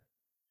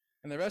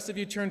And the rest of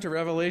you turn to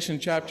Revelation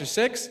chapter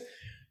 6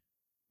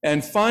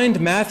 and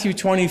find Matthew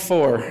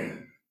 24.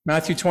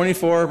 Matthew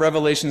 24,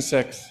 Revelation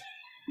 6.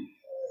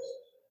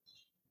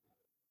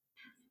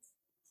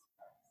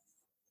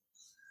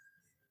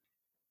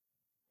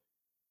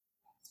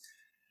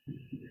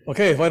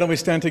 Okay, why don't we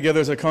stand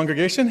together as a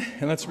congregation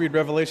and let's read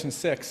Revelation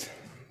 6.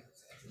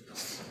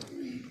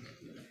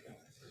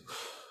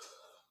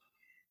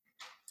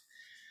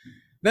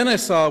 Then I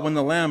saw when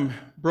the Lamb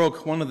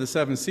broke one of the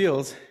seven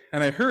seals,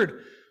 and I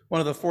heard one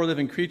of the four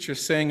living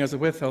creatures saying as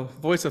with a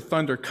voice of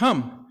thunder,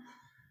 "Come!"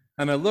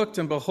 And I looked,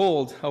 and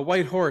behold, a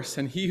white horse,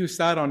 and he who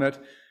sat on it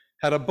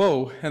had a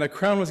bow, and a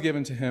crown was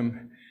given to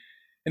him.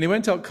 And he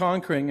went out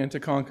conquering and to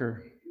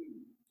conquer.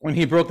 When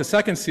he broke the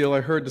second seal, I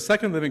heard the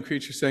second living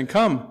creature saying,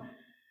 "Come!"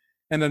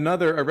 And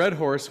another, a red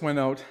horse, went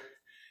out,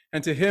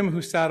 and to him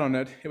who sat on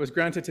it, it was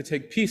granted to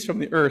take peace from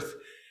the earth,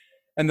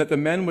 and that the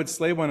men would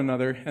slay one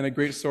another, and a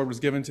great sword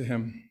was given to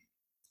him.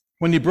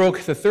 When he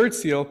broke the third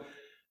seal,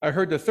 I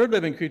heard the third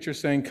living creature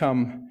saying,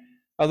 "Come."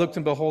 I looked,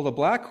 and behold, a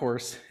black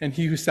horse, and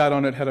he who sat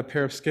on it had a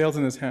pair of scales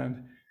in his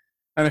hand.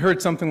 And I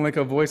heard something like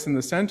a voice in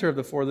the center of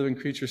the four living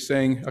creatures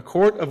saying, "A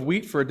quart of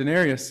wheat for a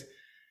denarius,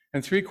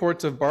 and 3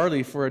 quarts of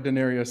barley for a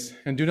denarius,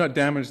 and do not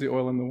damage the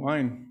oil and the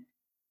wine."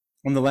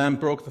 When the Lamb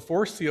broke the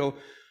fourth seal,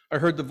 I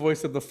heard the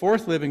voice of the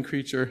fourth living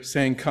creature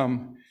saying,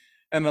 "Come."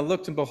 And I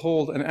looked, and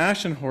behold, an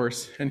ashen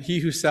horse, and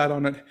he who sat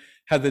on it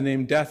had the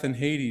name Death and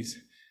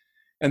Hades,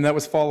 and that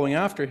was following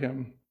after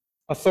him.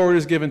 Authority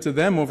is given to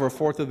them over a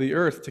fourth of the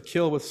earth to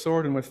kill with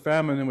sword and with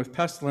famine and with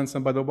pestilence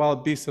and by the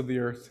wild beasts of the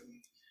earth.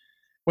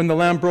 When the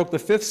Lamb broke the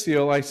fifth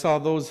seal, I saw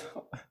those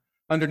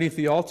underneath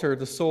the altar,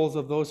 the souls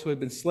of those who had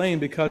been slain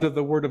because of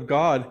the word of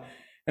God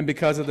and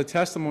because of the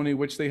testimony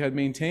which they had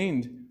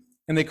maintained.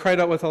 And they cried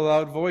out with a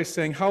loud voice,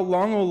 saying, "How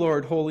long, O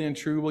Lord, holy and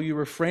true, will you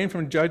refrain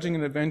from judging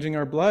and avenging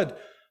our blood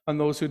on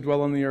those who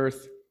dwell on the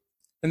earth?"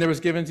 And there was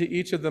given to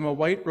each of them a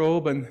white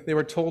robe, and they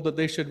were told that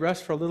they should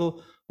rest for a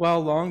little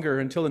while longer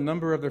until the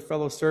number of their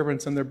fellow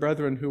servants and their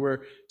brethren who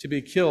were to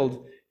be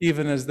killed,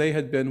 even as they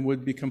had been,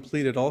 would be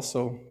completed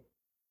also.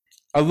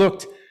 I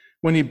looked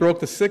when he broke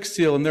the sixth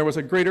seal, and there was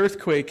a great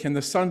earthquake, and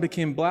the sun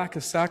became black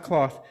as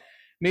sackcloth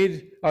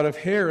made out of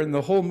hair, and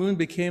the whole moon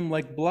became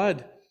like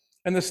blood.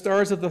 And the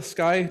stars of the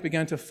sky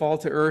began to fall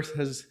to earth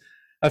as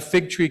a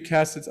fig tree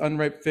casts its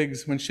unripe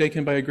figs when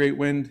shaken by a great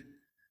wind.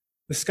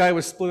 The sky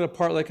was split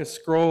apart like a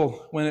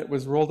scroll when it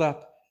was rolled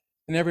up,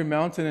 and every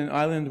mountain and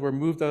island were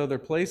moved out of their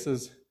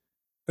places.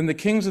 Then the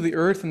kings of the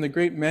earth and the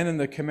great men and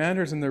the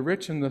commanders and the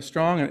rich and the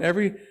strong and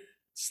every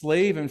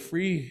slave and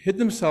free hid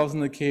themselves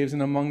in the caves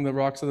and among the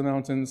rocks of the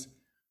mountains.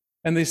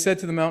 And they said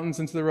to the mountains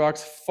and to the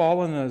rocks, "Fall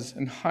on us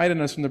and hide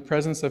on us from the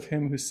presence of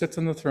him who sits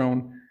on the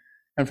throne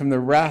and from the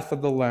wrath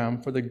of the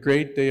Lamb, for the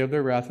great day of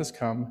their wrath has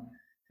come,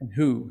 and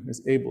who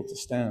is able to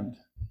stand?"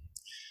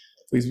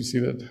 Please be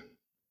seated.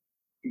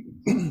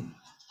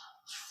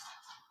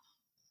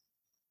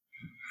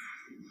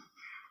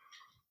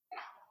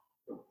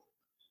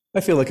 I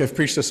feel like I've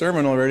preached a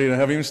sermon already and I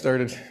haven't even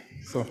started.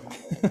 So I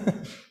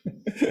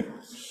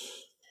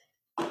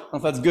don't know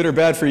if that's good or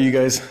bad for you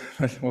guys.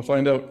 We'll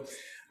find out.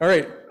 All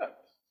right.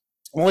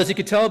 Well, as you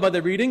could tell by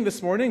the reading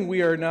this morning,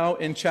 we are now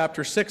in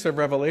chapter 6 of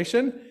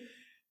Revelation.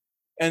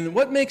 And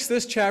what makes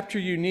this chapter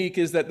unique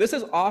is that this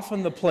is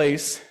often the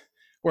place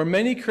where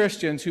many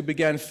Christians who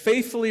began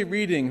faithfully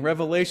reading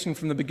Revelation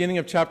from the beginning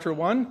of chapter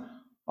 1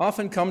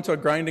 often come to a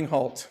grinding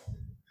halt.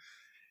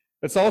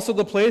 It's also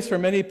the place where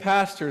many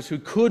pastors who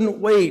couldn't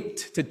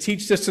wait to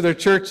teach this to their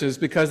churches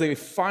because they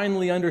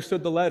finally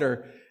understood the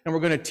letter and were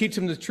going to teach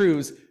them the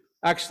truths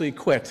actually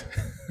quit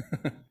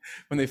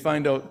when they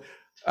find out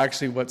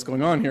actually what's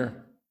going on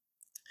here.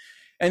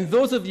 And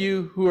those of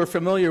you who are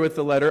familiar with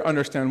the letter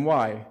understand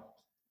why.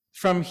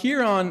 From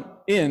here on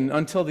in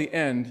until the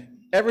end,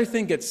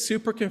 everything gets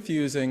super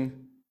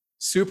confusing,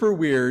 super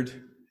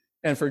weird,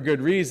 and for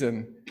good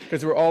reason,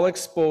 because we're all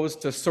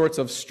exposed to sorts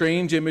of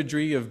strange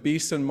imagery of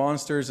beasts and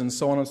monsters and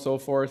so on and so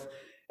forth,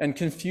 and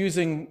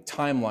confusing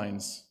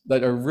timelines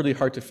that are really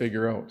hard to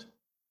figure out.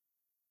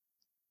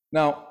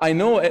 Now, I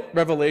know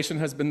Revelation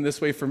has been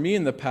this way for me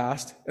in the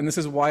past, and this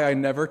is why I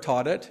never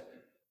taught it,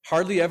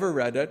 hardly ever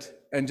read it,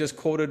 and just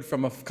quoted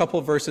from a couple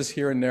of verses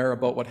here and there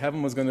about what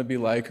heaven was going to be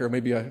like, or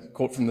maybe a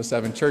quote from the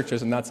 7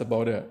 churches, and that's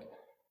about it.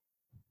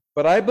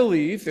 But I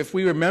believe if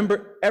we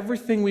remember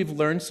everything we've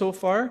learned so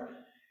far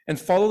and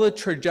follow the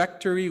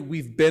trajectory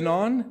we've been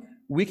on,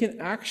 we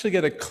can actually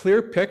get a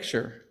clear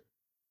picture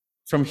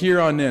from here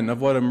on in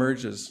of what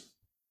emerges.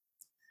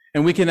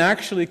 And we can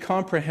actually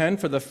comprehend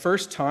for the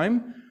first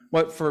time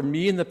what for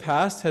me in the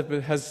past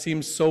has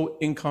seemed so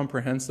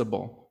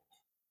incomprehensible.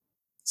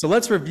 So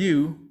let's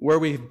review where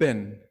we've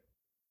been.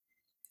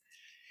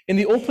 In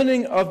the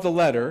opening of the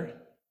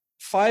letter,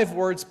 5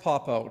 words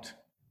pop out.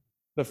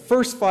 The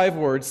first 5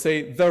 words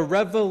say, "The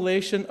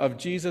revelation of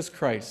Jesus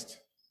Christ."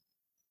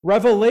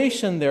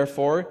 Revelation,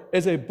 therefore,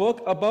 is a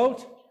book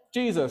about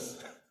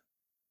Jesus.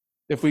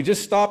 If we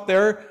just stop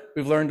there,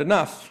 we've learned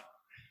enough.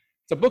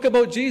 It's a book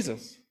about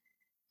Jesus.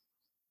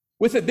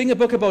 With it being a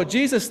book about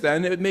Jesus,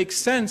 then, it makes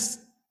sense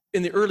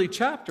in the early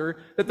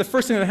chapter that the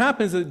first thing that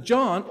happens is that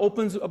John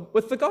opens up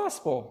with the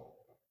gospel.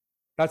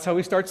 That's how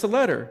he starts the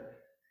letter.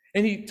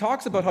 And he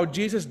talks about how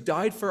Jesus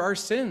died for our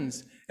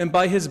sins, and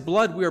by his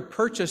blood we are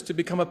purchased to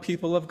become a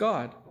people of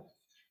God.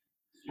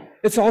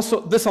 This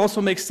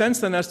also makes sense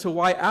then as to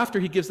why after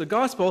he gives the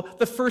gospel,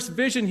 the first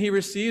vision he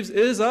receives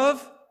is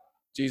of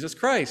Jesus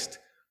Christ,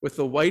 with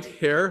the white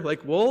hair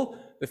like wool,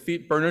 the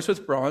feet burned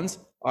with bronze,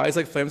 eyes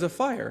like flames of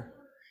fire.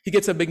 He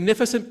gets a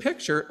magnificent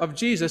picture of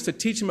Jesus to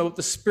teach him about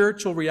the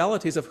spiritual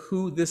realities of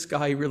who this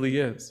guy really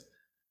is.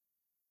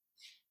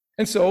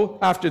 And so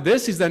after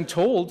this, he's then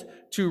told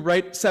to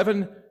write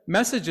 7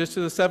 messages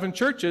to the 7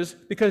 churches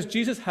because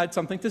Jesus had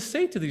something to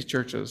say to these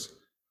churches.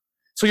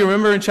 So you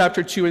remember in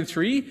chapter 2 and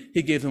 3,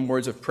 he gave them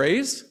words of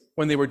praise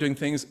when they were doing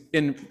things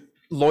in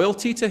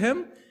loyalty to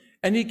him,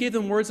 and he gave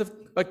them words of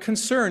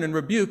concern and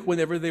rebuke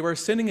whenever they were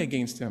sinning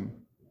against him.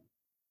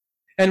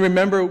 And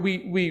remember,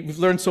 we've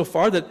learned so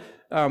far that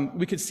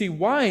we could see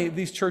why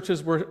these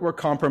churches were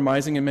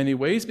compromising in many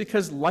ways,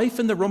 because life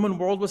in the Roman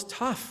world was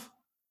tough.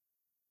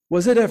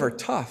 Was it ever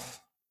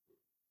tough?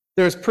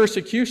 There was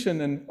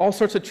persecution and all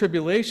sorts of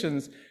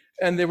tribulations,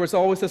 and there was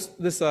always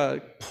this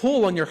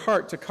pull on your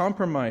heart to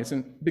compromise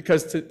and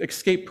because to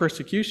escape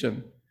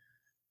persecution.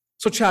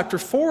 So chapter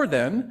 4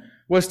 then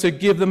was to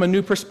give them a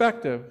new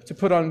perspective, to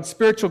put on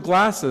spiritual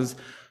glasses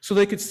so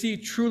they could see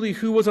truly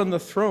who was on the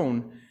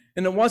throne.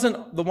 And it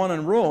wasn't the one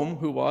in Rome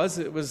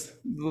it was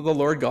the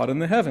Lord God in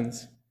the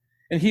heavens.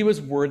 And he was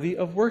worthy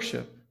of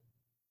worship.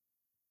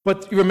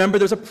 But you remember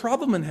there's a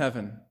problem in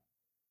heaven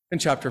in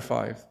chapter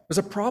 5. There's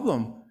a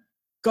problem.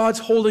 God's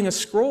holding a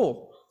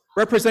scroll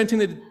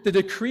representing the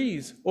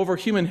decrees over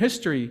human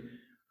history,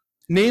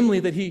 namely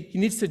that he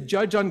needs to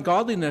judge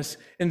ungodliness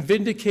and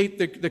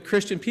vindicate the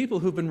Christian people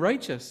who've been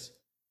righteous.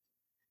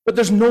 But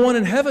there's no one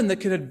in heaven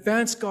that can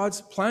advance God's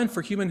plan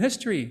for human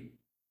history.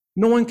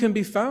 No one can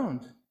be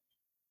found.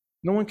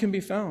 No one can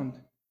be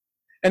found.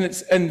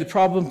 And the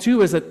problem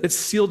too is that it's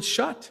sealed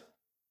shut.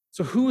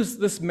 So who is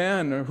this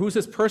man or who's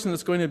this person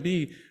that's going to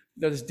be,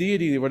 this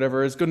deity or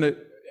whatever, is going to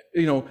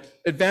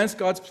advance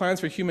God's plans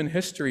for human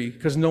history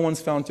because no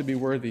one's found to be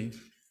worthy.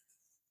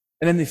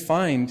 And then they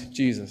find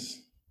Jesus.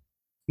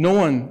 No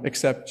one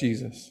except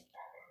Jesus.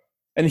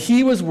 And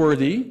he was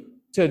worthy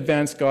to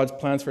advance God's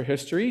plans for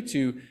history,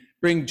 to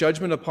bring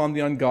judgment upon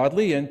the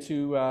ungodly and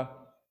to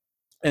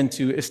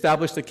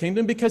establish the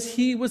kingdom, because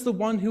he was the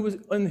one who was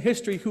in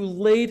history who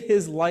laid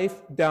his life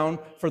down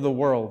for the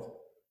world.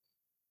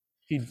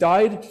 He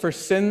died for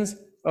sins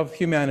of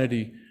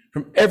humanity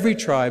from every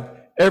tribe,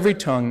 every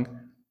tongue,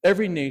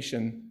 every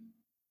nation.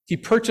 He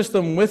purchased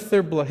them with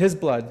his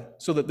blood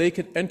so that they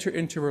could enter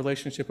into a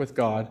relationship with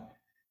God,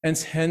 and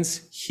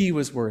hence he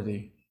was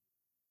worthy.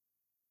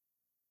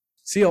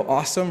 See how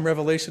awesome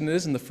Revelation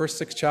is in the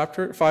first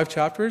 5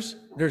 chapters?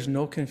 There's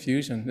no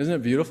confusion. Isn't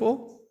it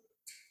beautiful?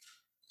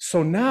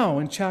 So now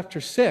in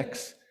chapter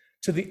 6,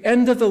 to the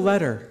end of the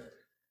letter,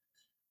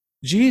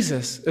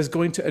 Jesus is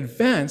going to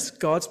advance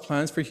God's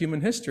plans for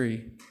human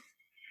history.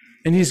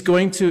 And he's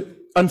going to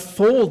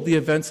unfold the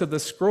events of the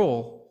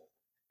scroll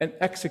and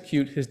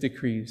execute his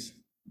decrees.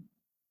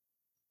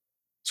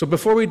 So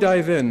before we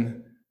dive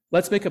in,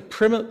 let's make a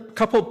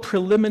couple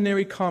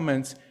preliminary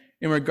comments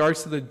in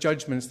regards to the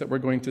judgments that we're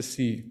going to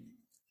see.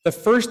 The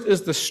first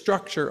is the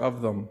structure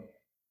of them.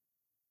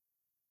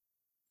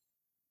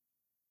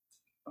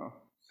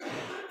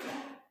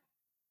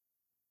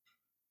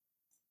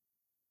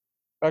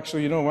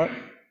 Actually, you know what?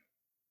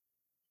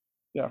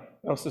 Yeah,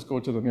 let's just go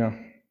to them, yeah.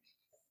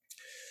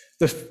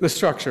 The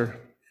structure.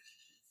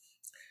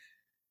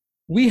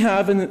 We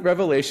have in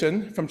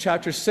Revelation from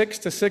chapter 6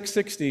 to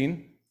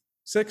 2:16,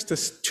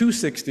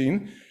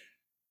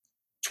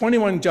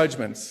 21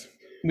 judgments.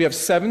 We have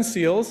 7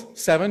 seals,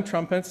 7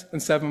 trumpets,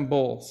 and 7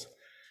 bowls.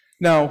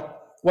 Now,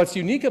 what's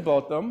unique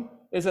about them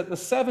is that the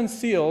 7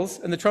 seals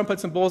and the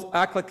trumpets and bowls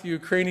act like the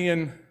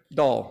Ukrainian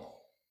doll.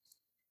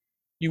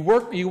 You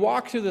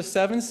walk through the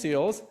 7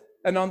 seals,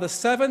 and on the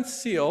 7th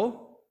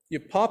seal,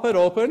 you pop it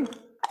open,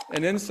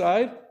 and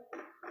inside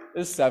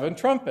is 7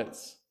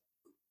 trumpets.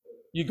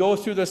 You go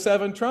through the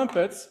 7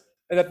 trumpets,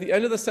 and at the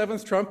end of the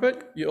 7th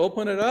trumpet, you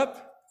open it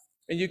up,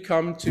 and you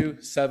come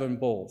to 7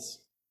 bowls,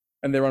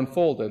 and they're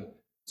unfolded.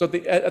 So at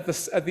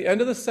the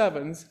end of the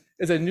 7s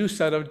is a new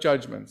set of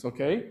judgments,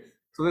 okay?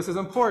 So this is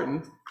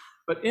important.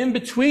 But in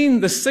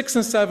between the 6th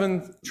and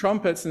 7th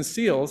trumpets and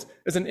seals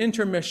is an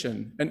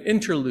intermission, an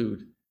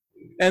interlude.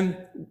 And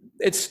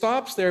it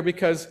stops there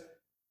because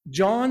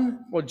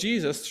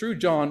Jesus, through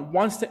John,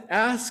 wants to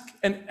ask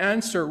and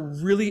answer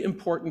really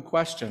important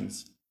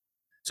questions.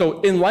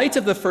 So in light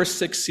of the first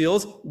 6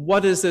 seals,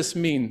 what does this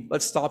mean?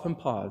 Let's stop and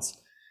pause.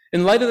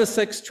 In light of the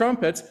 6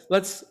 trumpets,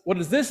 what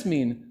does this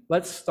mean?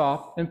 Let's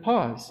stop and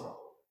pause.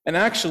 And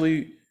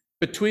actually,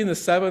 between the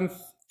 7th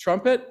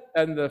trumpet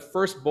and the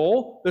first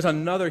bowl, there's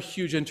another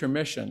huge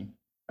intermission.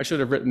 I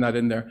should have written that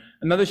in there.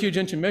 Another huge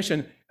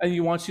intermission, and he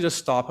wants you to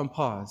stop and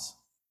pause.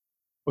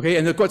 Okay,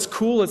 and what's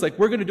cool is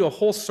we're going to do a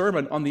whole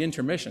sermon on the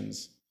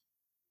intermissions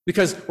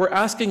because we're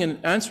asking and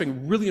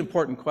answering really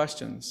important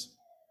questions.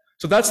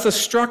 So that's the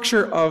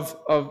structure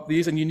of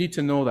these, and you need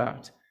to know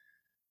that.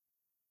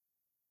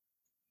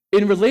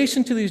 In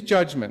relation to these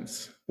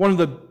judgments, one of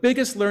the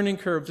biggest learning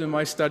curves in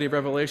my study of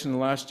Revelation in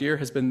the last year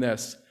has been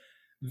this.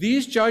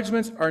 These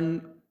judgments are,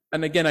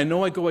 and again, I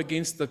know I go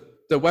against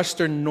the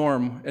Western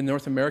norm in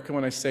North America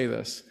when I say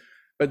this,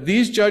 but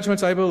these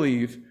judgments, I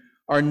believe,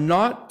 are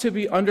not to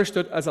be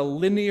understood as a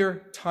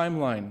linear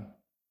timeline.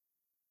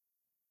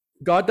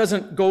 God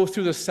doesn't go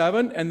through the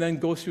 7 and then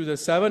go through the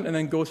 7 and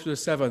then go through the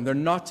 7. They're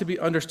not to be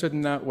understood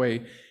in that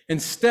way.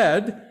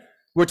 Instead,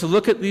 we're to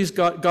look at these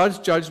God's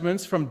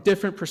judgments from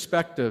different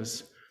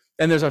perspectives.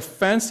 And there's a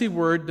fancy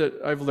word that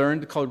I've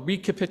learned called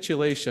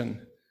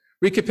recapitulation.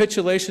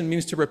 Recapitulation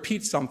means to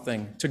repeat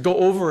something, to go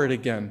over it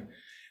again.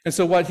 And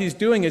so what he's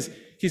doing is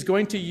he's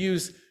going to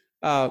use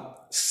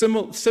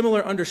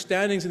similar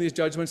understandings in these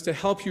judgments to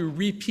help you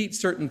repeat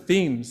certain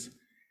themes.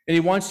 And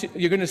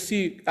you're going to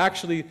see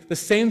actually the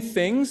same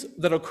things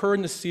that occur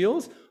in the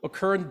seals,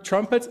 occur in the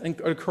trumpets, and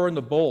occur in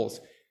the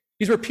bowls.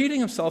 He's repeating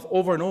himself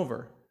over and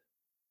over.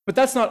 But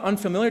that's not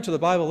unfamiliar to the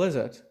Bible, is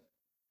it?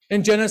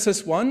 In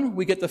Genesis 1,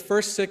 we get the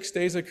first 6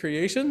 days of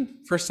creation,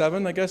 first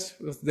 7, I guess,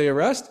 with the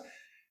arrest.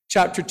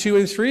 Chapter 2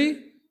 and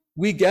 3,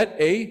 we get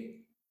a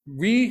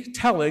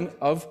retelling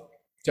of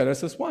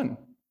Genesis 1.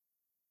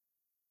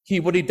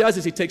 What he does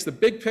is he takes the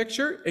big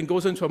picture and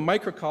goes into a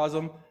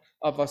microcosm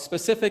of a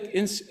specific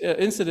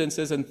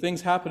incidences and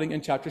things happening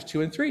in chapters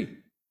 2 and 3.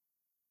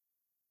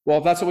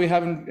 Well, that's what we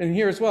have in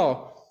here as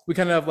well. We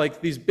kind of have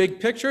like these big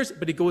pictures,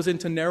 but he goes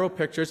into narrow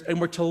pictures, and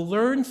we're to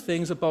learn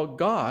things about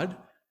God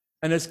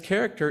and his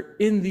character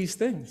in these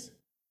things.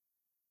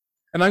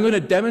 And I'm going to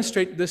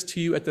demonstrate this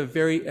to you at the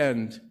very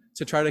end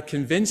to try to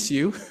convince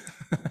you,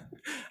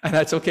 and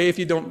that's okay if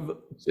you don't,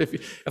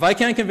 if I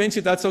can't convince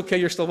you, that's okay,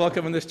 you're still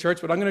welcome in this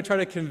church, but I'm going to try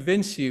to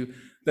convince you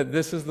that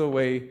this is the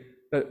way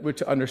that we're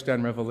to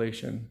understand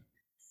Revelation.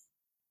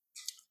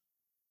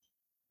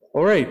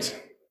 All right,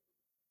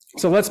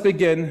 so let's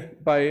begin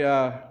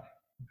by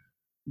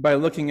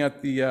looking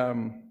at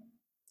the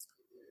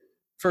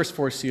first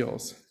 4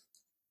 seals.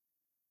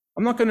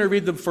 I'm not going to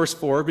read the first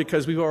 4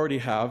 because we already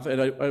have,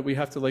 and we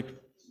have to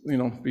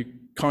be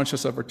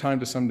conscious of our time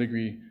to some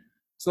degree.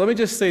 So let me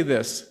just say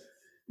this.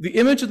 The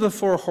image of the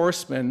 4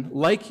 horsemen,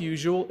 like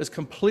usual, is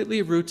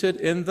completely rooted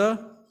in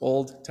the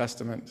Old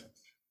Testament.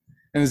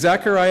 In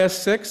Zechariah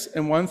 6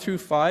 and 1 through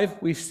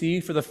 5, we see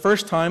for the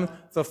first time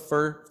the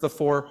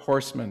 4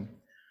 horsemen.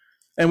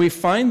 And we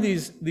find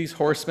these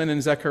horsemen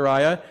in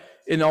Zechariah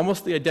in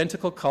almost the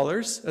identical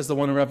colors as the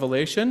one in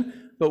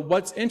Revelation. But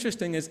what's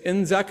interesting is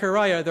in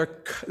Zechariah,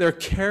 they're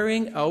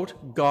carrying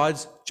out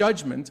God's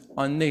judgment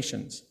on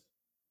nations.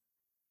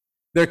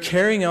 They're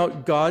carrying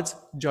out God's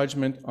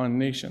judgment on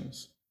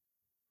nations.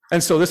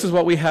 And so this is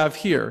what we have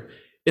here.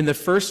 In the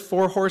first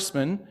 4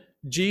 horsemen,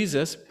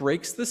 Jesus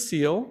breaks the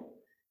seal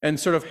and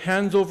sort of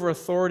hands over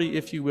authority,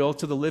 if you will,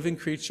 to the living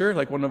creature,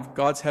 like one of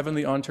God's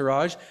heavenly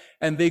entourage,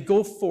 and they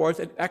go forth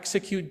and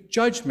execute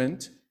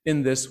judgment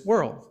in this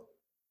world.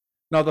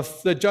 Now,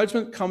 the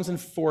judgment comes in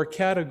 4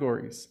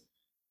 categories.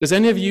 Does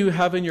any of you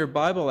have in your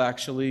Bible,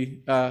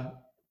 actually, a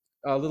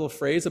little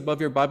phrase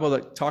above your Bible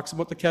that talks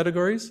about the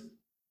categories?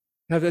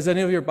 Has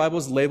any of your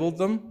Bibles labeled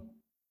them?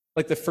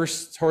 Like the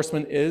first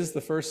horseman is,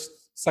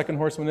 second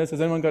horseman is.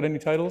 Has anyone got any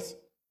titles?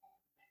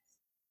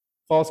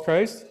 False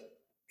Christ?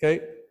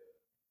 Okay.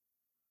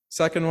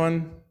 Second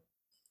one?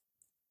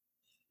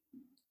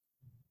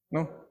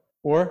 No?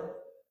 War?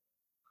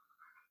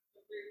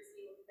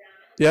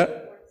 Yeah.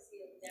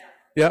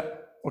 Yeah.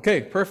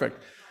 Okay,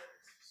 perfect.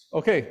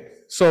 Okay,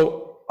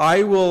 so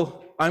I'm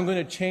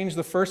going to change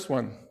the first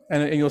one,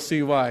 and you'll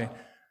see why.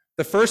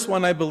 The first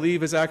one, I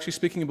believe, is actually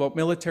speaking about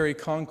military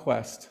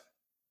conquest.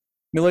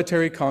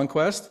 Military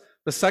conquest.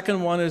 The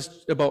second one is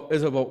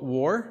about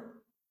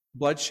war,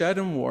 bloodshed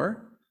and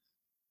war.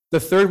 The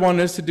third one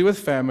is to do with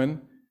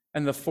famine,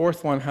 and the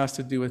fourth one has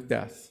to do with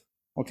death.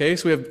 Okay,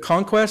 so we have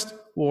conquest,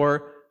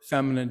 war,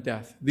 famine, and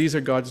death. These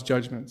are God's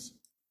judgments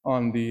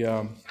on the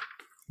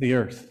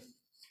earth.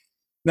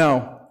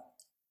 Now,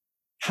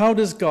 how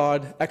does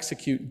God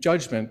execute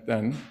judgment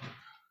then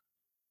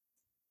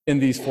in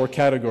these 4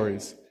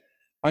 categories?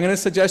 I'm going to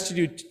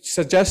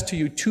suggest to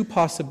you 2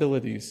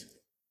 possibilities.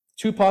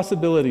 2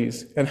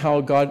 possibilities and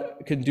how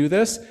God can do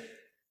this.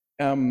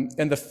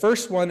 And the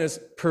first one is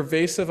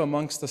pervasive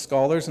amongst the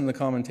scholars and the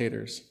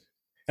commentators.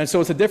 And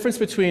so it's a difference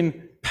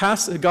between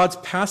God's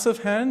passive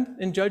hand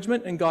in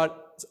judgment and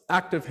God's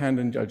active hand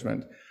in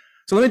judgment.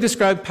 So let me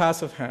describe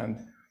passive hand.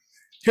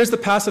 Here's the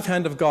passive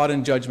hand of God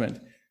in judgment.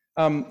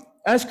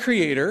 As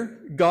creator,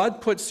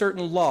 God put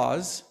certain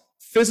laws,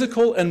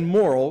 physical and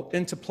moral,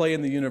 into play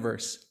in the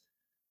universe.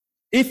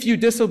 If you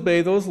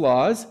disobey those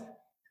laws,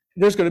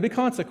 there's going to be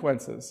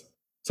consequences.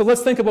 So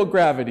let's think about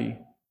gravity.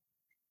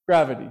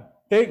 Gravity.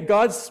 Okay,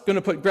 God's going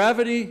to put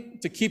gravity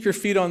to keep your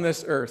feet on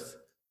this earth.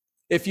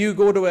 If you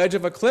go to the edge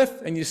of a cliff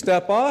and you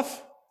step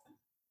off,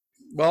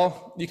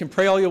 well, you can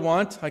pray all you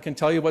want. I can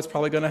tell you what's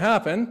probably going to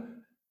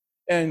happen.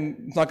 and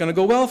it's not going to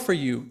go well for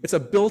you. It's a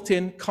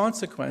built-in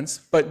consequence,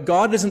 but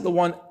God isn't the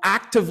one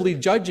actively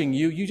judging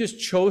you. You just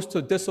chose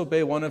to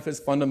disobey one of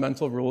his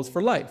fundamental rules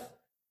for life.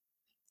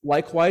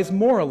 Likewise,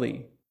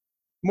 morally.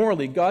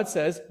 Morally, God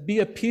says, be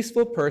a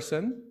peaceful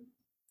person.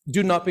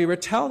 Do not be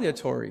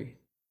retaliatory.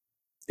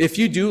 If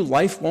you do,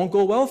 life won't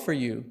go well for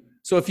you.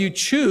 So if you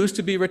choose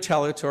to be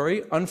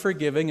retaliatory,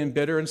 unforgiving, and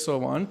bitter, and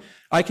so on,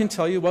 I can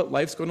tell you what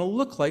life's going to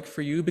look like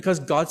for you because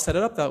God set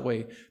it up that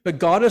way. But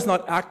God is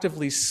not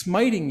actively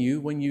smiting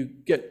you when you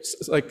get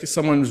like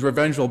someone's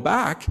revengeful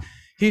back.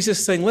 He's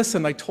just saying,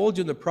 listen, I told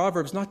you in the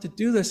Proverbs not to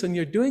do this, and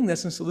you're doing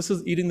this, and so this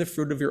is eating the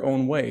fruit of your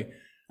own way.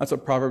 That's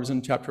what Proverbs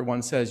in chapter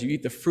 1 says. You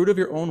eat the fruit of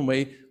your own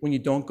way when you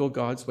don't go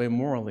God's way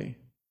morally.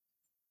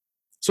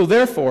 So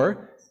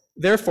therefore,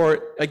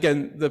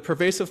 again, the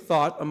pervasive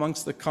thought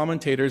amongst the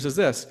commentators is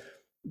this.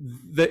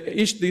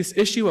 This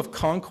issue of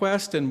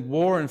conquest and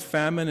war and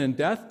famine and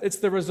death, it's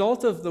the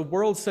result of the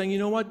world saying, you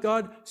know what,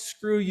 God,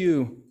 screw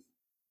you.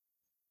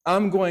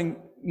 I'm going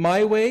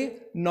my way,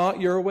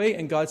 not your way.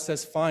 And God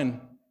says,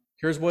 fine,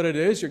 here's what it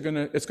is.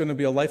 It's going to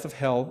be a life of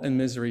hell and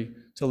misery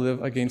to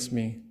live against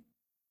me.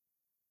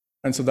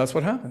 And so that's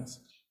what happens.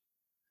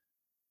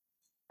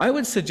 I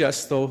would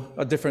suggest, though,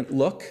 a different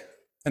look.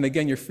 And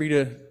again, you're free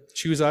to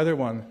choose either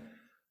one.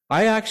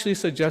 I actually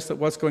suggest that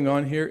what's going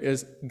on here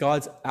is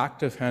God's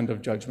active hand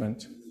of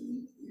judgment.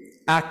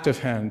 Active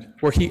hand,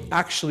 where he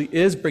actually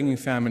is bringing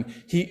famine,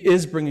 he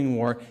is bringing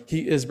war,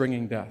 he is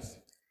bringing death.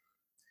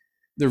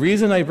 The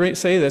reason I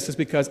say this is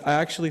because I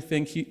actually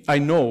think I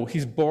know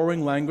he's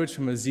borrowing language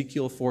from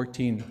Ezekiel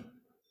 14.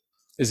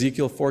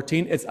 Ezekiel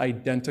 14, it's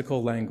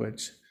identical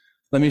language.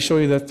 Let me show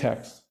you the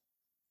text.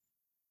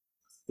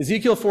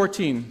 Ezekiel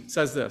 14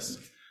 says this,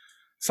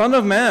 Son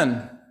of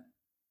man,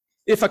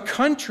 if a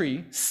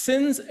country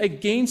sins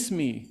against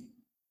me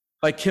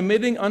by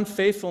committing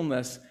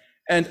unfaithfulness,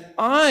 and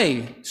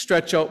I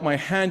stretch out my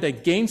hand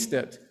against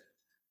it,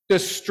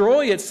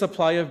 destroy its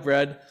supply of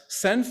bread,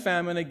 send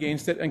famine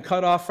against it, and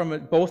cut off from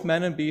it both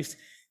men and beasts,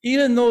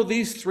 even though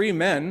these three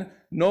men,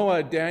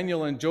 Noah,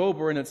 Daniel, and Job,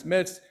 were in its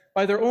midst,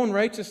 by their own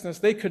righteousness,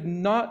 they could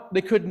not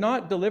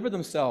deliver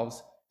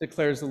themselves,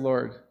 declares the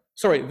Lord.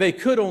 Sorry, they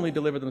could only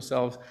deliver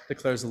themselves,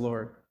 declares the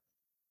Lord.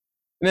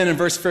 And then in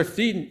verse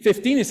 15,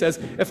 he says,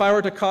 if I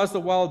were to cause the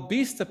wild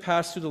beasts to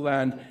pass through the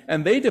land,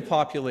 and they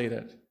depopulate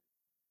it.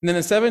 And then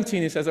in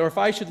 17, he says, or if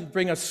I should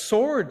bring a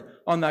sword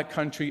on that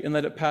country and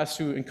let it pass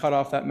through and cut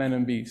off that man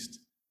and beast.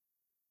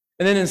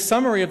 And then in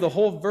summary of the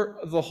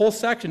whole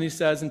section, he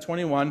says in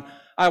 21,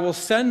 I will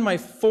send my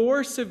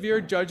 4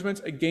 severe judgments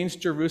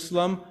against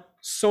Jerusalem,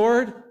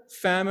 sword,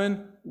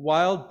 famine,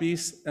 wild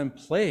beasts, and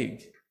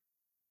plague.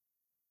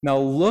 Now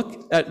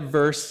look at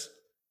verse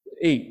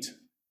 8.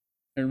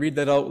 And read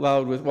that out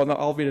loud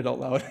I'll read it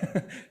out loud.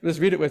 Just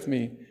read it with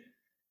me.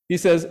 He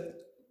says,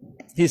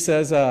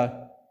 actually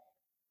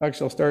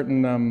I'll start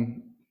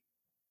in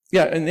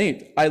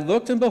 8. I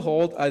looked and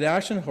behold, an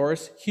ashen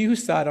horse, he who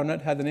sat on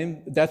it had the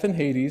name Death and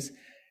Hades,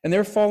 and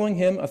they're following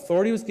him.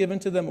 Authority was given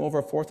to them over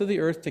a fourth of the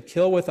earth to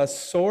kill with a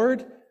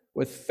sword,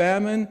 with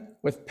famine,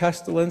 with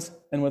pestilence,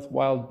 and with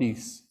wild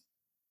beasts.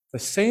 The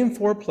same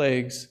 4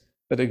 plagues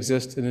that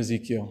exist in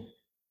Ezekiel.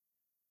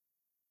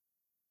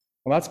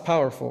 Well, that's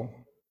powerful.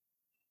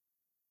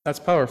 That's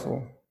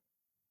powerful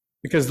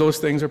because those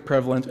things are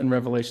prevalent in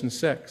Revelation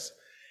 6.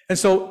 And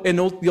so in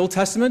the Old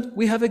Testament,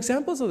 we have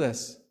examples of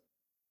this.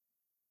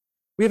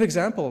 We have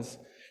examples.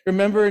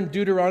 Remember in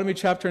Deuteronomy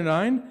chapter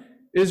 9,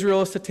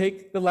 Israel is to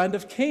take the land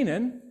of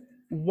Canaan.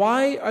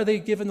 Why are they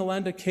given the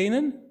land of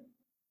Canaan?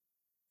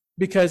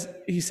 Because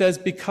he says,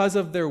 because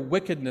of their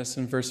wickedness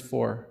in verse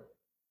 4.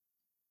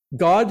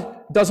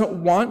 God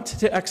doesn't want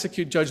to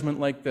execute judgment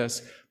like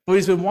this, but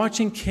he's been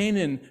watching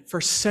Canaan for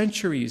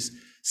centuries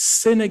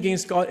sin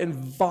against God in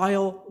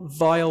vile,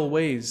 vile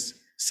ways,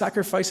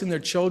 sacrificing their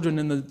children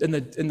in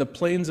the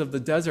plains of the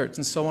deserts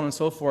and so on and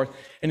so forth.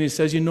 And he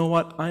says, you know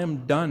what? I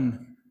am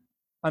done.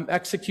 I'm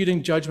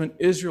executing judgment.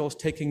 Israel's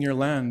taking your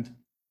land.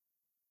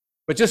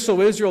 But just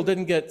so Israel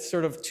didn't get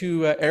sort of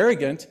too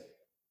arrogant,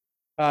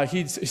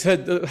 he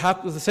said,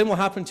 the same will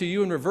happen to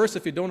you in reverse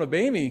if you don't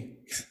obey me.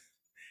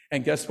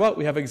 And guess what?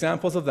 We have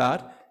examples of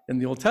that in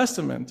the Old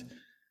Testament.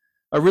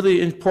 A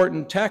really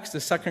important text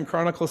is 2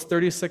 Chronicles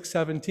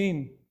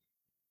 36:17.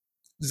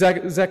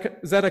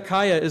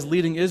 Zedekiah is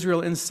leading Israel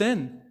in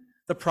sin.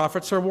 The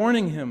prophets are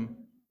warning him.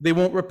 They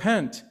won't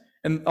repent.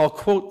 And I'll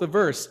quote the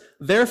verse.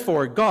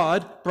 Therefore,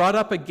 God brought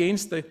up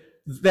against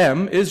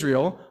them,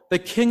 Israel, the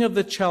king of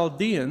the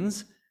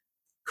Chaldeans,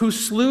 who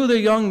slew the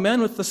young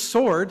men with the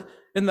sword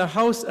in the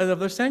house of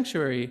their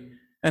sanctuary,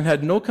 and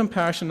had no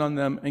compassion on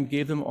them, and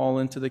gave them all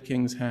into the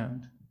king's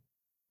hand.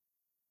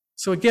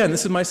 So again,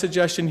 this is my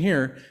suggestion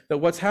here, that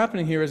what's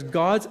happening here is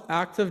God's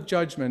active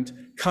judgment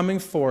coming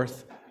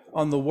forth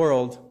on the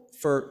world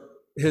for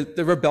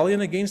the rebellion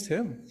against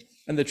him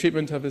and the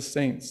treatment of his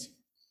saints.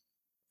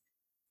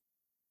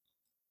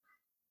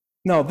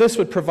 Now, this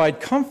would provide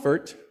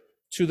comfort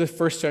to the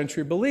first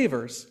century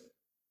believers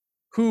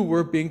who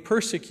were being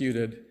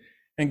persecuted.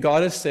 And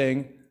God is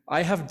saying,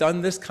 I have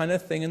done this kind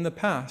of thing in the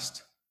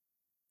past.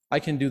 I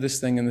can do this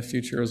thing in the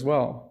future as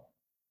well.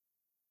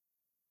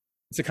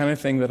 It's the kind of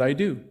thing that I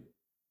do.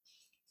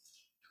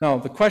 Now,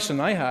 the question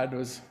I had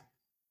was,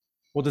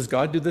 well, does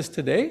God do this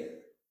today?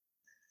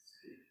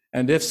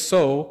 And if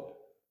so,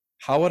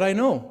 how would I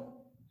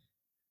know?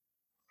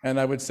 And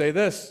I would say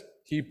this,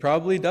 he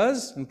probably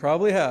does and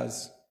probably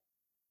has.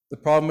 The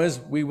problem is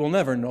we will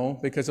never know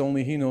because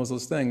only he knows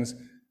those things.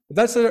 But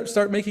that's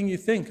start making you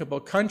think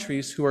about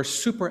countries who are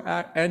super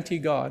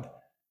anti-God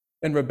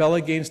and rebel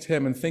against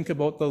him, and think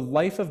about the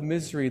life of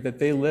misery that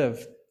they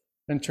live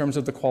in terms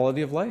of the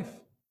quality of life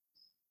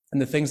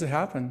and the things that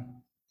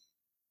happen.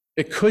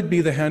 It could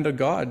be the hand of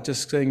God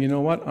just saying, you know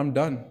what, I'm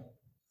done.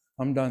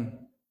 I'm done.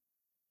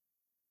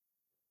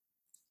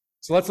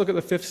 So let's look at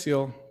the fifth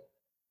seal.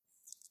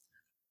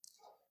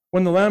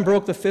 When the Lamb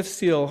broke the fifth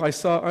seal, I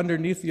saw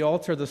underneath the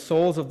altar the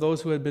souls of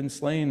those who had been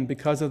slain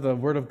because of the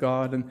word of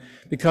God and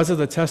because of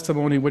the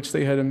testimony which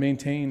they had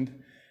maintained.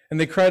 And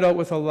they cried out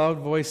with a loud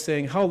voice,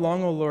 saying, how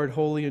long, O Lord,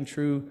 holy and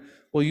true,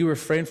 will you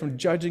refrain from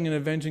judging and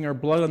avenging our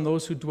blood on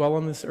those who dwell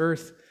on this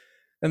earth?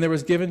 And there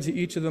was given to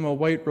each of them a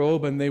white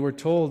robe, and they were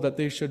told that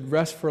they should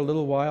rest for a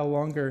little while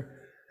longer,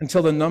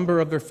 until the number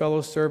of their fellow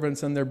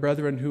servants and their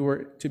brethren who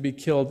were to be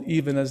killed,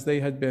 even as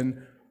they had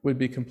been, would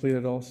be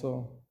completed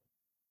also.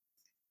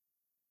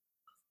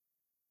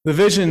 The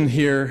vision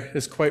here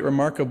is quite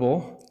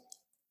remarkable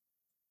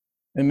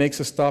and makes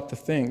us stop to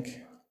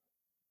think,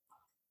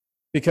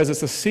 because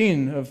it's a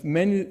scene of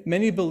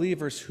many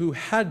believers who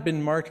had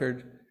been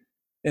martyred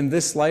in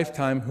this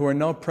lifetime, who are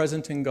now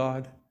present in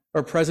God,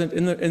 or present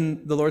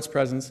in the Lord's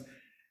presence,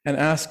 and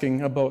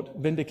asking about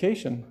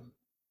vindication.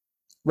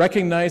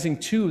 Recognizing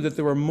too that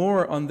there were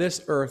more on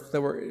this earth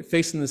that were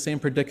facing the same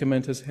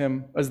predicament as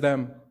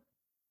them.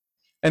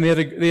 And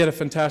they had a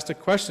fantastic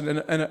question,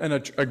 and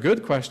a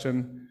good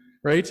question,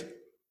 right?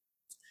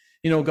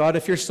 You know, God,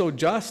 if you're so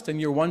just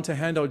and you're one to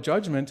hand out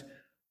judgment,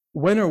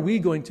 when are we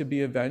going to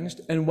be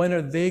avenged, and when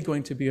are they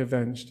going to be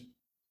avenged?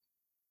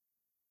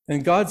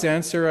 And God's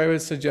answer, I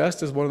would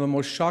suggest, is one of the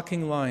most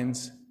shocking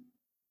lines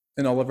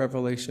in all of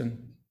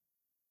Revelation.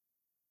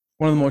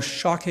 One of the most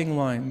shocking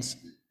lines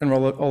in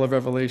all of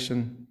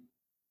Revelation.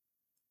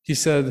 He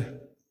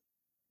said,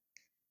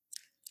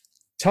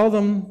 tell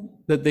them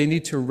that they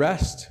need to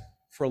rest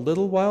for a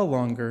little while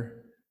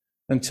longer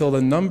until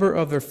the number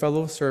of their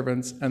fellow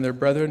servants and their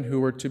brethren who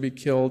were to be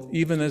killed,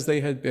 even as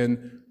they had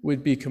been,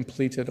 would be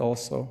completed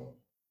also.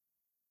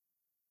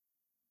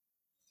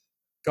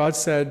 God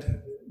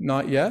said,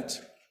 not yet.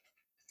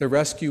 The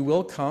rescue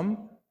will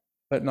come,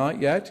 but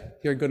not yet.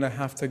 You're going to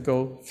have to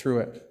go through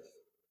it.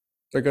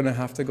 They're going to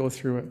have to go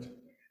through it.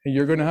 And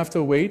you're going to have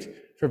to wait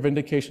for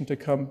vindication to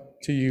come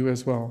to you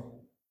as well.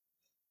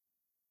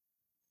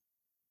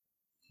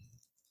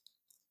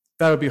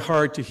 That would be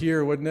hard to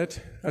hear, wouldn't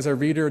it? As a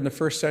reader in the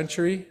first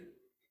century,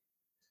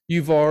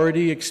 you've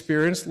already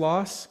experienced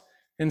loss.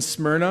 In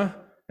Smyrna,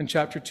 in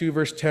chapter 2,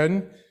 verse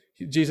 10,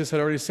 Jesus had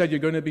already said, you're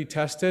going to be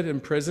tested,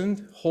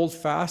 imprisoned, hold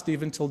fast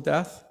even till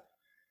death.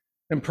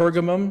 In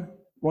Pergamum,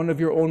 one of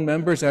your own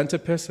members,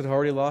 Antipas, had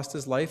already lost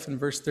his life in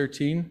verse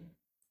 13.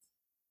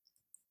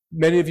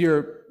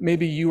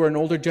 Maybe you are an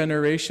older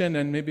generation,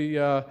 and maybe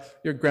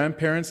your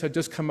grandparents had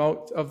just come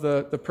out of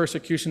the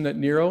persecution that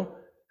Nero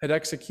had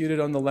executed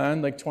on the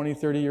land like 20,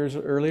 30 years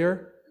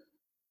earlier.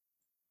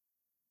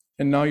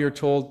 And now you're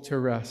told to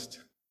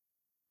rest.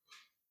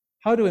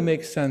 How do we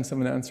make sense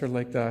of an answer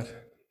like that?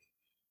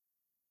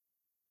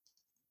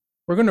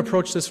 We're going to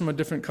approach this from a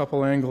different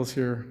couple angles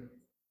here.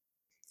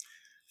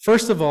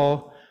 First of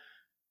all,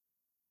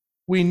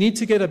 we need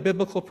to get a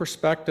biblical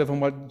perspective on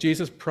what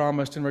Jesus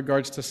promised in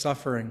regards to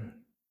suffering.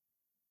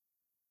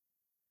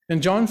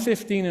 In John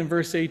 15 and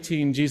verse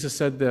 18, Jesus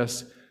said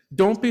this,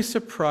 don't be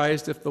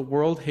surprised if the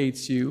world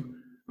hates you.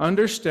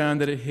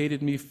 Understand that it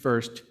hated me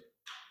first.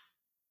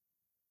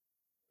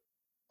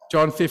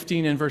 John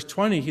 15 and verse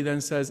 20, he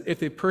then says, if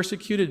they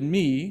persecuted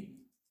me,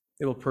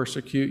 they will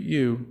persecute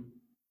you.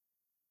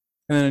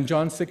 And then in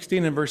John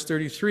 16 and verse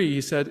 33,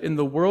 he said, in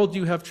the world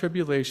you have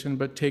tribulation,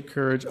 but take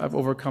courage, I've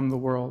overcome the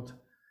world.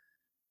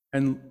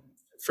 And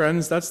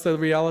friends, that's the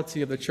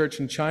reality of the church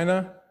in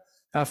China,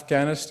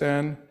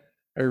 Afghanistan,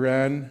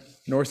 Iran,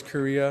 North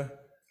Korea,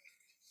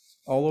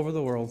 all over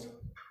the world.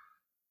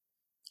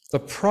 The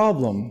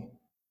problem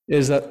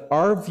is that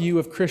our view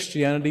of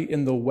Christianity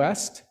in the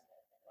West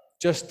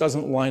just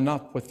doesn't line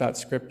up with that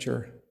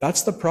scripture.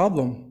 That's the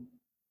problem.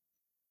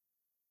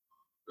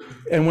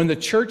 And when the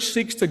church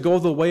seeks to go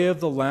the way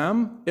of the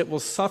Lamb, it will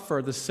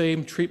suffer the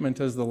same treatment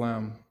as the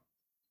Lamb.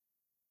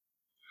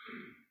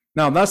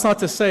 Now, that's not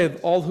to say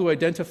that all who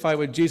identify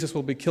with Jesus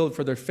will be killed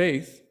for their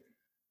faith,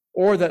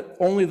 or that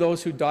only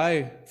those who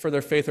die for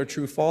their faith are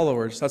true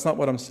followers. That's not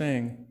what I'm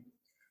saying.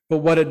 But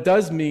what it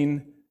does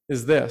mean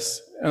is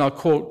this, and I'll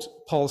quote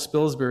Paul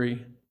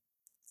Spilsbury.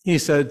 He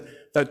said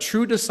that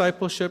true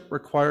discipleship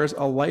requires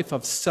a life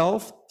of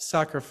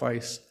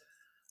self-sacrifice.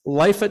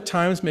 Life at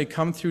times may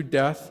come through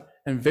death,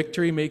 and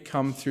victory may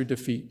come through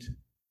defeat.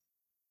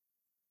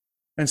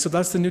 And so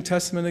that's the New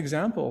Testament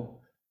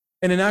example.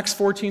 And in Acts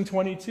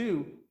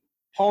 14:22,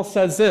 Paul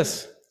says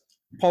this,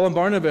 Paul and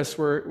Barnabas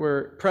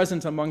were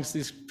present amongst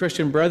these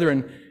Christian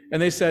brethren,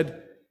 and they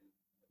said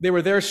they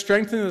were there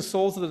strengthening the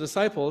souls of the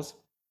disciples,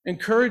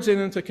 encouraging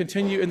them to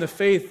continue in the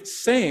faith,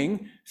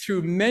 saying,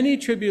 through many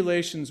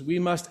tribulations we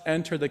must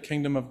enter the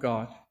kingdom of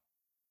God.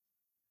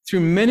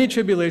 Through many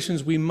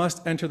tribulations we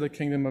must enter the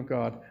kingdom of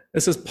God.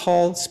 This is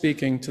Paul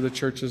speaking to the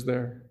churches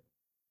there.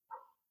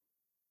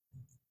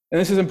 And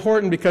this is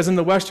important because in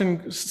the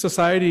Western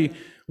society,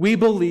 we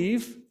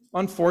believe,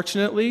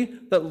 unfortunately,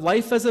 that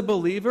life as a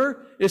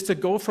believer is to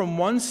go from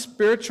one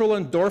spiritual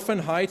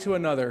endorphin high to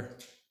another.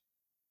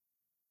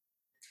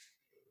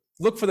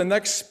 Look for the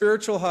next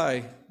spiritual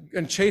high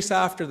and chase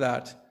after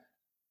that.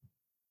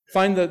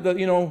 Find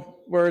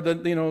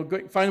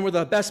find where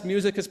the best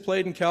music is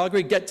played in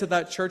Calgary, get to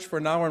that church for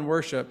an hour and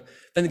worship.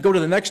 Then go to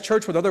the next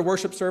church with other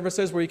worship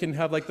services where you can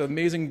have like the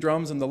amazing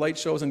drums and the light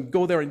shows and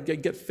go there and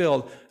get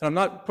filled. And I'm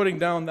not putting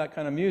down that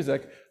kind of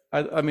music.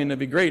 I mean, it'd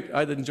be great.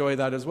 I'd enjoy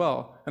that as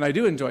well. And I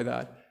do enjoy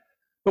that.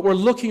 But we're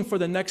looking for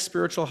the next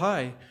spiritual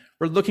high.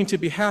 We're looking to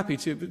be happy,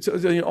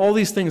 all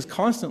these things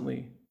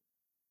constantly.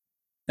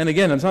 And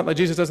again, it's not like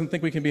Jesus doesn't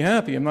think we can be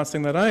happy. I'm not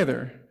saying that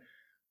either.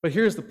 But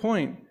here's the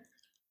point.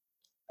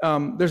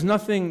 There's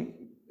nothing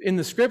in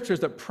the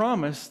scriptures that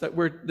promise that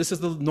this is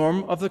the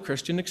norm of the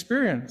Christian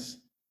experience.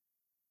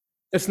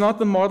 It's not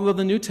the model of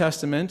the New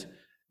Testament.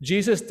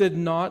 Jesus did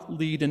not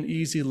lead an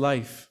easy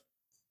life,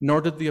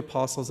 nor did the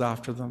apostles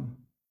after them.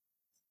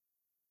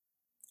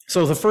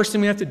 So the first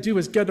thing we have to do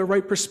is get a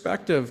right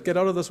perspective, get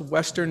out of this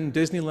Western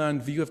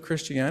Disneyland view of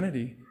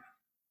Christianity.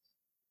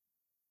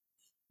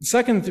 The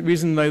second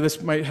reason why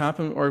this might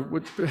happen or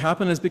would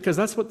happen is because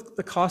that's what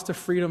the cost of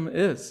freedom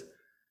is.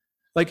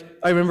 Like,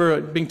 I remember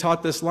being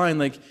taught this line,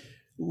 like,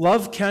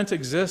 love can't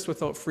exist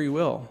without free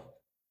will.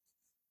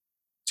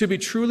 To be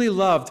truly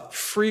loved,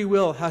 free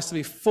will has to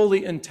be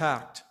fully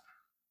intact.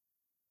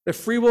 If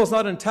free will is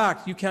not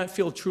intact, you can't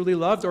feel truly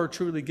loved or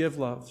truly give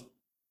love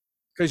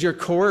because you're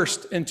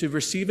coerced into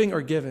receiving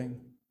or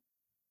giving.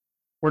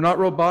 We're not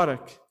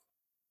robotic.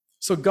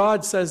 So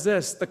God says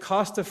this, the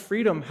cost of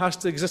freedom has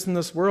to exist in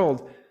this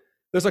world.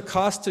 There's a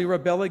cost to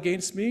rebel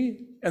against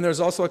me, and there's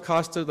also a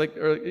cost to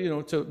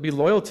to be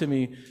loyal to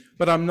me.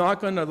 But I'm not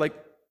going to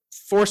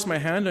force my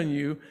hand on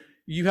you.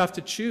 You have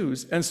to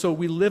choose. And so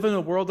we live in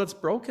a world that's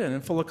broken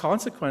and full of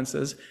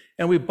consequences,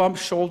 and we bump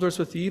shoulders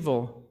with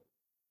evil.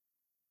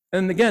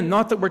 And again,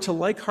 not that we're to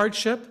like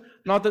hardship,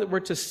 not that we're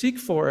to seek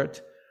for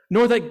it,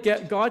 nor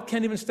that God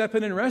can't even step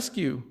in and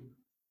rescue.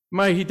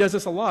 He does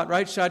this a lot,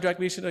 right? Shadrach,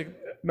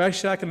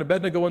 Meshach, and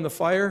Abednego in the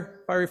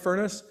fiery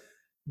furnace.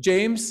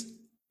 James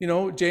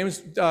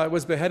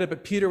was beheaded,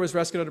 but Peter was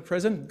rescued out of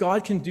prison.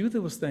 God can do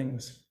those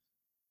things.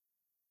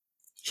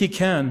 He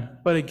can,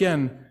 but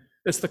again,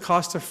 it's the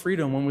cost of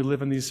freedom when we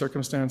live in these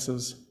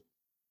circumstances.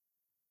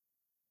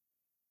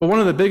 But one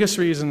of the biggest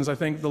reasons I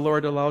think the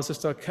Lord allows this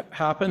to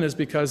happen is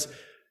because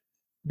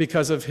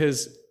of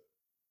his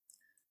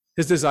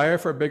desire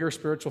for a bigger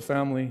spiritual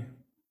family.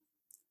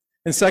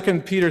 In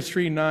 2 Peter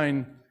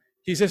 3:9,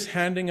 he's just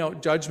handing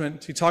out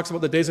judgment. He talks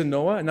about the days of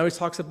Noah, and now he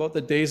talks about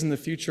the days in the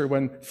future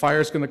when fire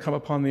is going to come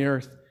upon the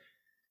earth.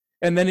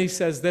 And then he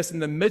says this, in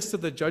the midst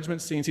of the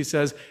judgment scenes, he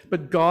says,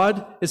 but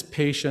God is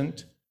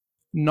patient,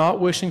 not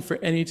wishing for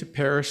any to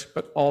perish,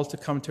 but all to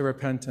come to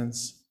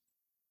repentance.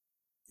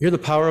 You hear the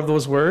power of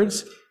those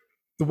words?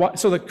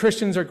 So the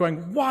Christians are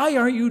going, why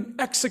aren't you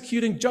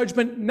executing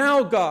judgment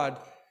now, God?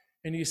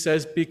 And he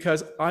says,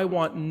 because I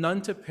want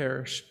none to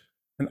perish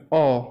and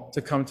all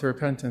to come to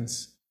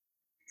repentance.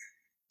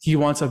 He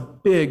wants a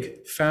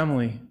big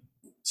family.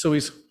 So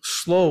he's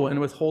slow in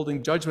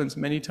withholding judgments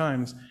many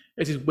times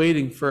as he's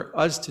waiting for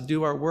us to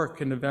do our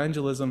work in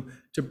evangelism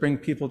to bring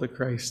people to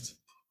Christ.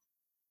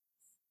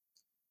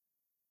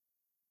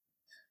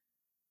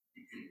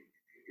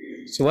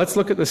 So let's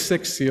look at the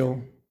sixth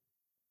seal,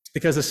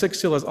 because the sixth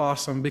seal is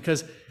awesome,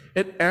 because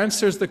it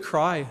answers the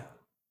cry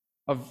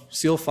of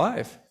seal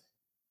 5.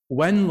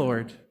 When,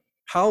 Lord?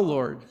 How,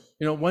 Lord?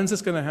 When's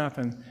this going to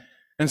happen?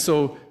 And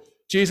so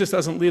Jesus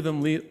doesn't leave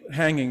them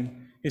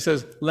hanging. He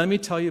says, let me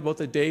tell you about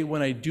the day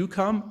when I do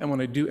come and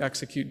when I do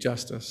execute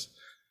justice.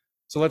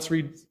 So let's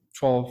read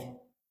 12.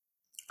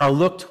 I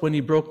looked when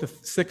he broke the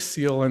sixth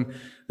seal, and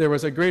there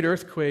was a great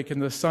earthquake,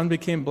 and the sun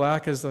became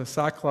black as the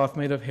sackcloth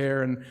made of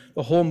hair, and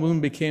the whole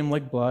moon became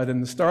like blood,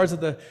 and the stars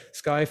of the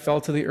sky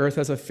fell to the earth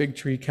as a fig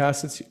tree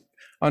casts its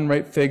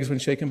unripe figs when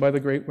shaken by the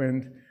great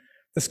wind.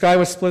 The sky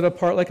was split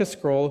apart like a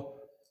scroll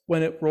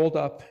when it rolled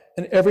up,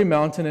 and every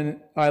mountain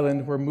and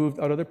island were moved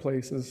out of their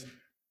places.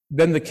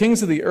 Then the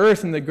kings of the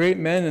earth and the great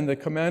men and the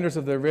commanders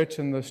of the rich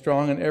and the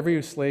strong and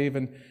every slave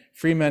and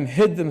free man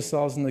hid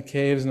themselves in the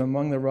caves and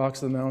among the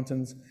rocks of the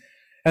mountains.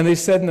 And they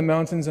said in the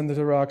mountains and to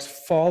the rocks,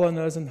 fall on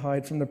us and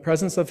hide from the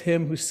presence of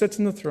him who sits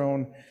on the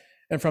throne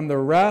and from the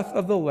wrath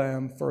of the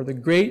Lamb, for the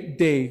great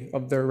day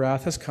of their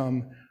wrath has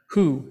come.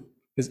 Who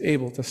is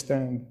able to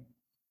stand?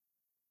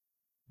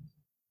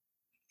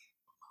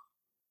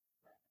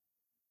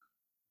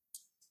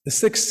 The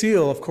sixth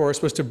seal, of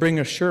course, was to bring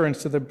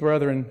assurance to the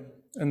brethren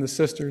and the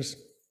sisters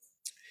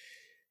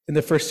in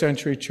the first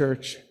century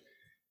church.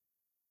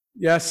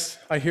 Yes,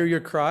 I hear your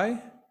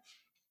cry,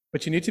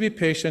 but you need to be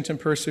patient and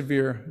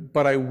persevere,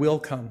 but I will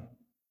come.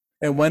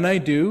 And when I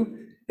do,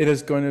 it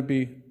is going to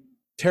be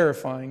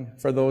terrifying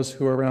for those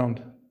who are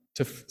around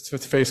to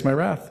face my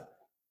wrath.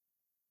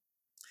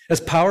 As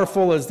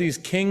powerful as these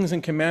kings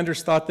and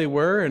commanders thought they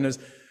were, and as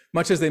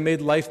much as they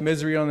made life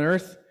misery on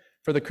earth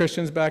for the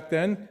Christians back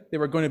then, they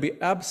were going to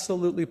be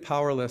absolutely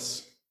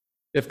powerless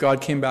if God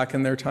came back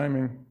in their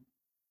timing.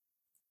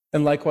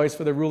 And likewise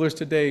for the rulers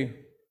today,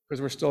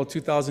 because we're still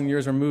 2,000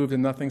 years removed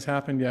and nothing's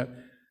happened yet.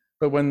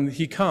 But when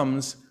he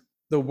comes,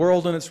 the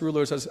world and its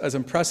rulers, as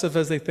impressive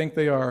as they think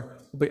they are,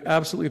 will be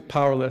absolutely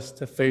powerless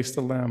to face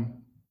the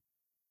Lamb.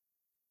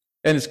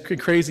 And it's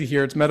crazy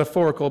here, it's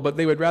metaphorical, but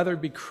they would rather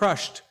be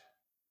crushed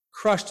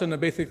in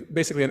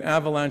basically an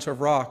avalanche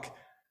of rock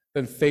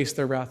than face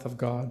the wrath of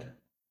God.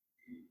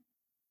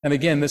 And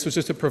again, this was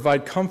just to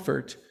provide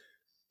comfort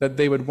that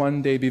they would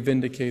one day be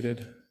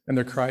vindicated and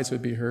their cries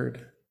would be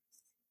heard.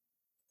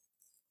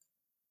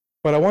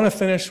 But I want to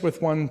finish with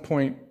one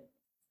point,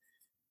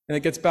 and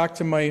it gets back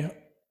to my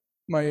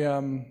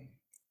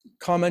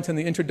comment in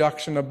the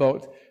introduction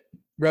about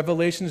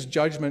Revelation's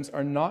judgments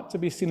are not to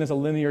be seen as a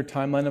linear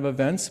timeline of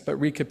events, but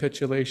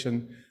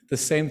recapitulation, the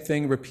same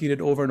thing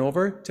repeated over and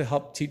over to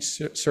help teach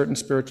certain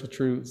spiritual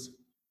truths.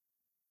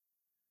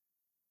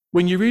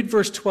 When you read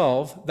verse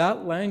 12,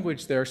 that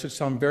language there should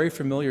sound very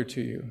familiar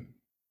to you.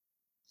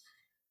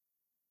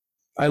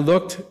 I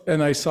looked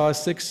and I saw a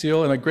sixth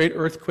seal and a great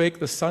earthquake.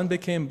 The sun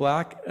became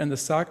black and the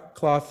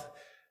sackcloth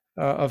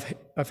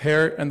of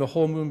hair and the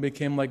whole moon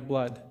became like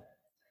blood.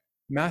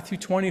 Matthew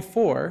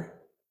 24,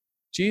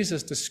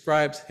 Jesus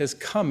describes his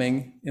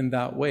coming in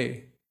that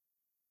way.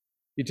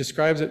 He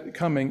describes it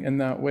coming in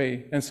that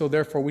way. And so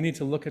therefore we need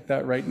to look at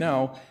that right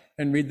now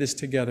and read this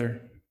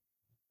together.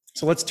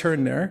 So let's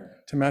turn there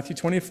to Matthew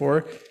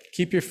 24.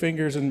 Keep your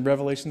fingers in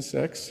Revelation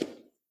 6.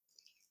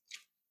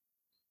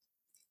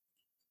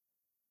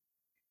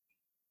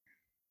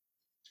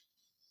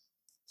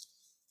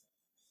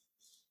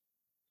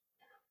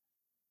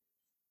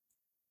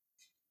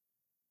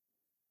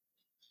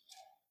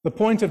 The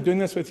point of doing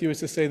this with you is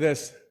to say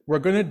this: we're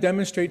going to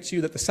demonstrate to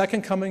you that the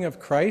second coming of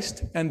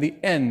Christ and the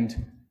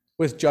end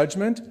with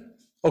judgment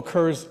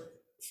occurs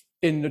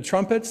in the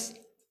trumpets,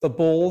 the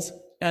bowls,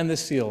 and the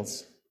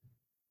seals.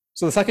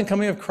 So the second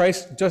coming of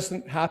Christ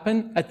doesn't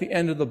happen at the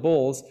end of the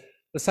bowls.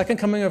 The second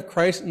coming of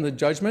Christ and the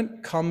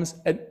judgment comes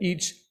at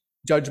each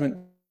judgment.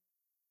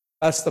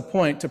 That's the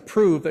point, to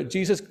prove that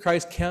Jesus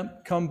Christ can't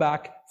come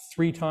back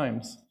 3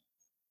 times.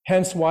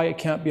 Hence why it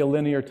can't be a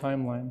linear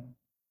timeline.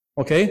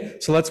 Okay,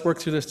 so let's work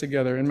through this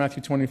together in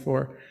Matthew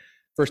 24,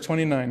 verse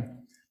 29.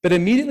 But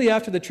immediately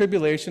after the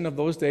tribulation of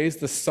those days,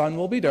 the sun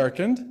will be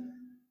darkened,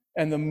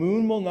 and the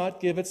moon will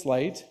not give its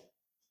light,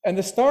 and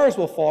the stars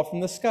will fall from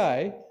the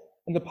sky,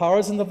 and the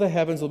powers of the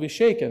heavens will be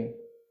shaken.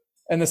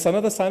 And the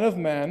Son of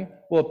Man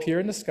will appear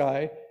in the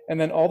sky, and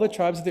then all the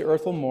tribes of the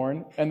earth will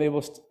mourn, and they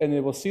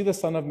will see the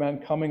Son of Man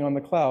coming on the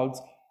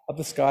clouds of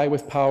the sky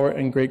with power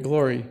and great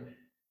glory.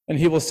 And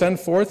he will send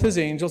forth his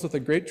angels with a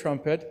great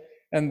trumpet,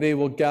 and they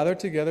will gather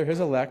together his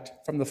elect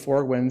from the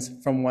 4 winds,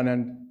 from one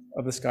end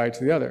of the sky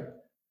to the other.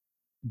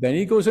 Then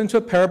he goes into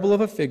a parable of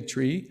a fig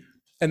tree,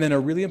 and then a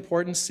really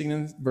important scene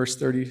in verse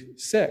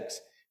 36.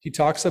 He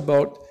talks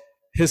about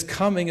his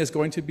coming is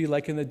going to be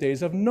like in the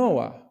days of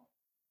Noah.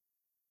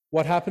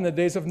 What happened in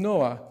the days of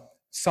Noah?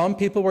 Some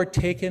people were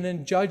taken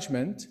in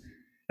judgment,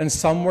 and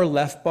some were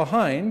left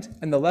behind,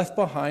 and the left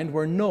behind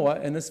were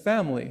Noah and his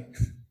family.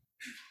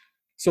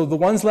 So the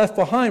ones left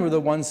behind were the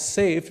ones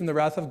saved from the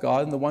wrath of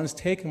God, and the ones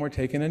taken were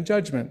taken in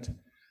judgment.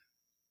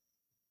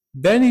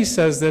 Then he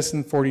says this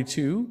in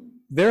 42,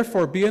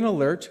 therefore be on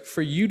alert,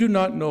 for you do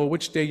not know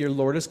which day your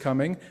Lord is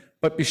coming,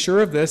 but be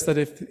sure of this, that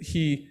if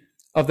he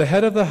of the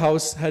head of the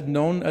house had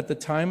known at the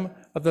time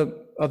of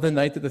the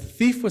night that the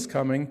thief was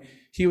coming,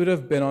 he would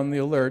have been on the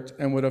alert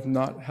and would have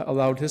not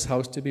allowed his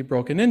house to be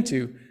broken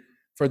into.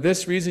 For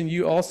this reason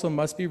you also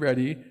must be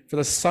ready, for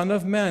the Son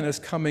of Man is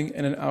coming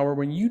in an hour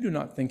when you do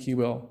not think he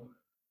will.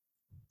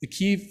 The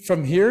key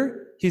from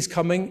here, he's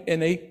coming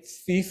in a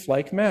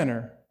thief-like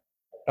manner.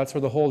 That's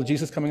where the whole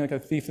Jesus coming like a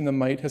thief in the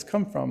night has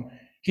come from.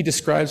 He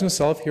describes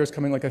himself here as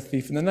coming like a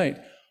thief in the night.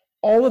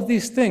 All of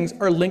these things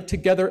are linked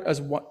together as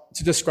what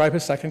to describe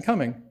his second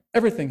coming.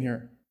 Everything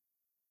here.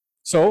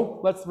 So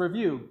let's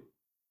review.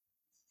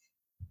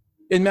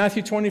 In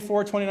Matthew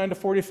 24, 29 to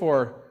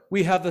 44,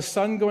 we have the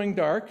sun going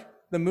dark,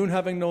 the moon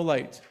having no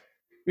light.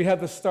 We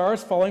have the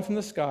stars falling from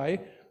the sky.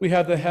 We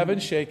have the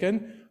heavens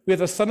shaken. We have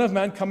the Son of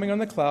Man coming on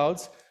the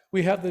clouds.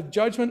 We have the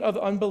judgment of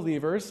the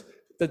unbelievers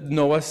that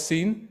Noah's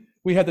seen.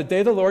 We have the day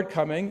of the Lord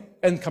coming,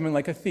 and coming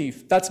like a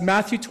thief. That's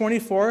Matthew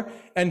 24,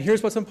 and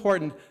here's what's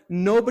important.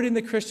 Nobody in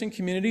the Christian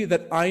community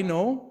that I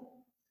know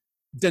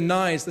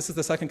denies this is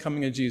the second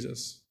coming of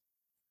Jesus.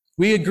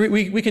 We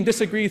agree. We can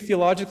disagree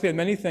theologically on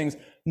many things.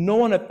 No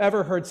one I've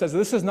ever heard says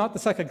this is not the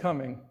second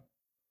coming.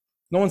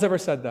 No one's ever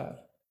said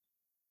that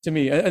to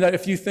me. And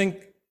if you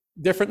think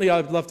differently,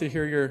 I'd love to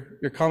hear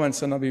your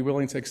comments, and I'll be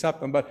willing to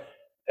accept them. But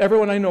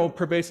everyone I know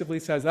pervasively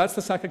says that's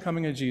the second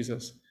coming of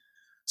Jesus.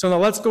 So now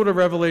let's go to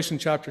Revelation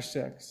chapter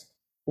 6.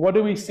 What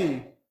do we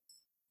see?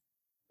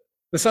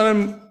 The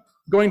sun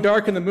going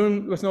dark and the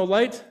moon with no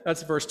light,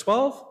 that's verse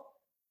 12.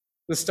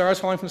 The stars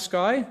falling from the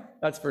sky,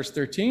 that's verse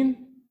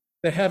 13.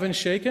 The heavens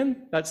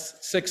shaken,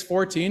 that's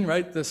 6:14,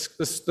 right? The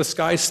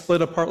sky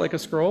split apart like a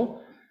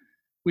scroll.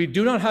 We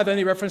do not have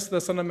any reference to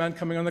the Son of Man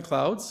coming on the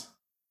clouds,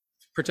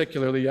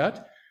 particularly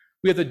yet.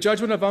 We have the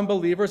judgment of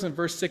unbelievers in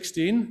verse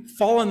 16.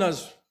 Fallen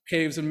as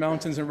caves and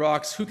mountains and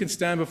rocks, who can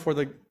stand before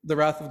the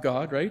wrath of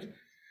God, right?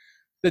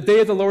 The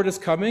day of the Lord is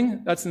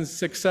coming, that's in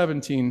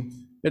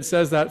 6:17. It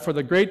says that for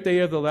the great day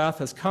of the wrath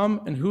has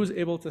come, and who's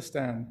able to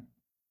stand?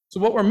 So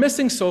what we're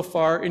missing so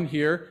far in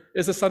here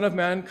is the Son of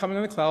Man coming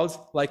on the clouds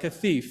like a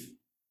thief.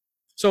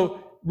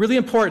 So really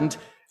important,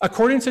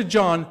 according to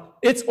John,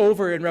 it's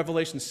over in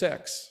Revelation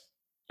 6.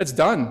 It's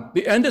done.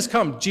 The end has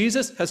come.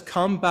 Jesus has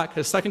come back.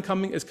 His second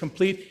coming is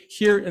complete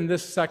here in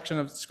this section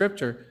of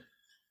Scripture.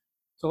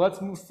 So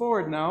let's move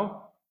forward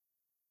now.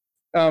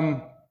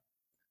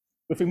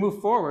 If we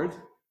move forward,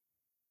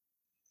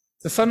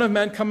 the Son of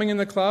Man coming in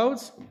the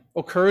clouds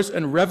occurs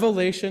in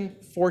Revelation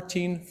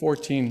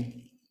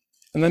 14:14.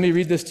 And let me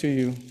read this to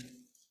you.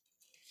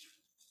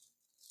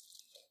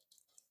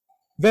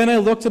 Then I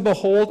looked and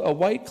behold a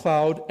white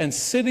cloud, and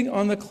sitting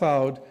on the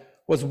cloud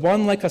was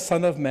one like a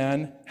son of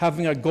man,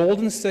 having a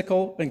golden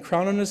sickle and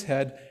crown on his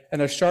head,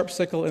 and a sharp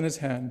sickle in his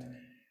hand.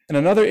 And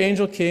another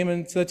angel came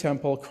into the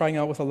temple, crying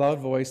out with a loud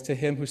voice to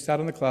him who sat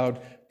on the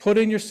cloud, "Put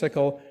in your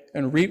sickle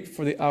and reap,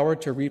 for the hour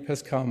to reap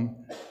has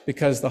come,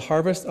 because the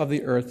harvest of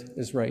the earth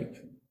is ripe."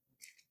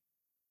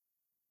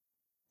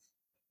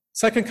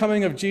 Second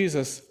coming of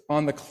Jesus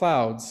on the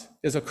clouds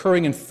is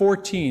occurring in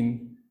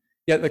 14,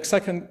 yet the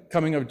second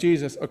coming of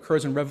Jesus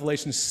occurs in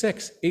Revelation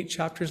 6, 8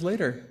 chapters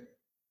later.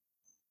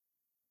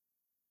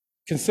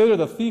 Consider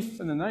the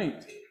thief in the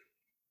night.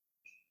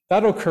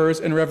 That occurs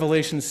in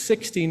Revelation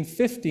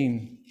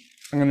 16:15.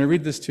 I'm going to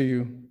read this to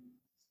you.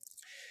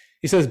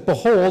 He says,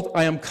 "Behold,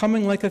 I am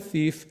coming like a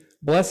thief.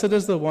 Blessed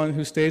is the one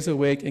who stays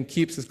awake and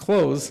keeps his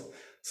clothes,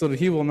 so that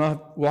he will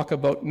not walk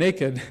about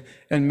naked,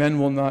 and men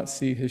will not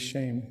see his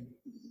shame."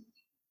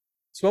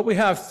 So what we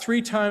have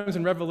 3 times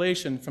in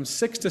Revelation, from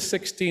 6 to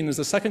 16, is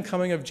the second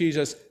coming of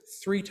Jesus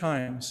 3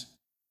 times.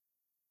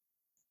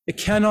 It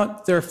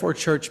cannot, therefore,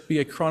 church, be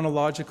a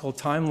chronological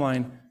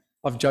timeline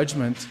of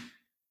judgment.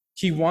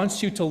 He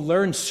wants you to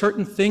learn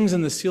certain things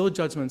in the seal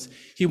judgments.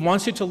 He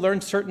wants you to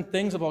learn certain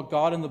things about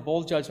God in the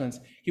bowl judgments.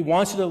 He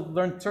wants you to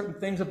learn certain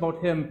things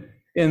about him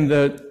in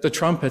the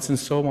trumpets and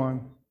so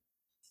on.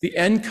 The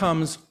end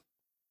comes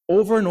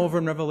over and over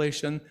in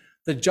Revelation.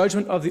 The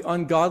judgment of the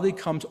ungodly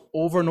comes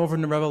over and over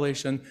in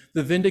Revelation.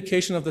 The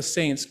vindication of the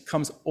saints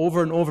comes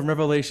over and over in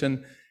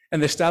Revelation.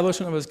 And the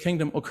establishment of his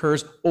kingdom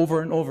occurs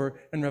over and over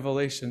in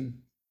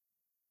Revelation.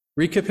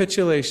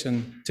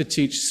 Recapitulation to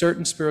teach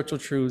certain spiritual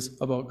truths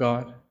about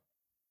God.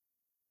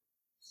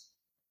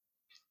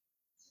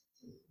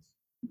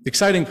 The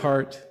exciting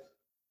part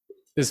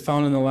is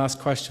found in the last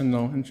question,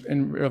 though,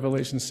 in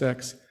Revelation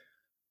 6.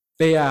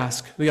 The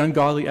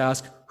ungodly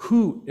ask,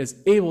 who is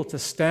able to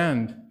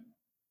stand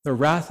the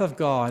wrath of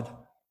God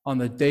on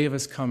the day of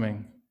his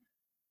coming?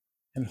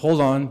 And hold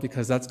on,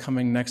 because that's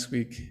coming next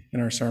week in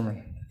our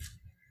sermon.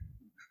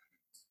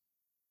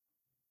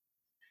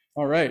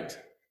 All right.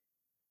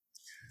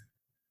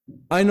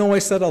 I know I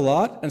said a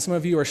lot, and some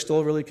of you are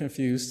still really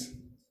confused.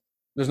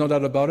 There's no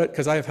doubt about it,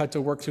 because I have had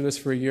to work through this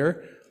for a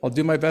year. I'll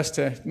do my best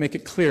to make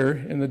it clear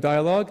in the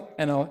dialogue,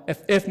 and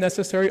if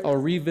necessary, I'll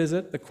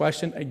revisit the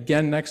question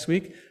again next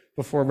week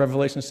before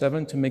Revelation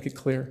 7 to make it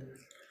clear.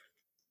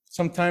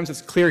 Sometimes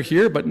it's clear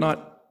here, but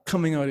not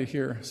coming out of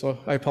here,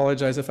 so I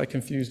apologize if I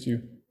confused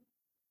you.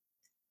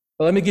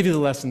 But let me give you the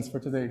lessons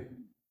for today.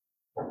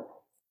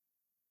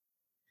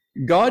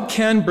 God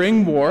can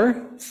bring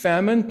war,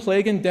 famine,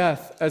 plague, and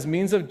death as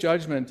means of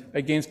judgment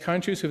against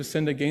countries who have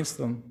sinned against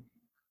them.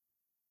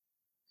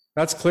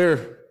 That's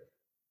clear.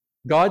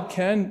 God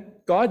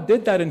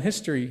did that in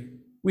history.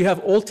 We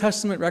have Old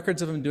Testament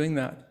records of him doing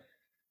that.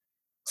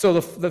 So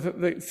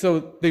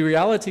the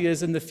reality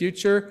is, in the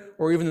future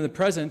or even in the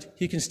present,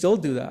 he can still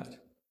do that.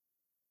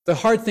 The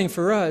hard thing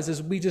for us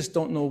is we just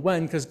don't know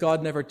when, because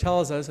God never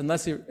tells us.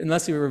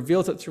 Unless he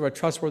reveals it through a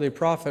trustworthy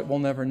prophet, we'll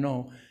never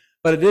know.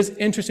 But it is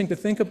interesting to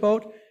think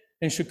about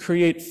and should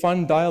create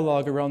fun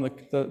dialogue around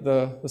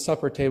the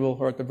supper table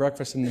or at the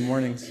breakfast in the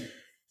mornings.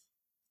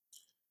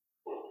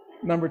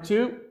 Number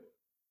 2,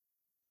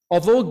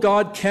 although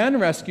God can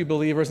rescue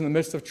believers in the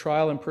midst of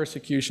trial and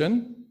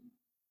persecution,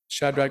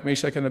 Shadrach,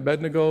 Meshach, and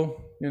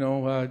Abednego,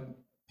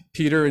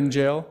 Peter in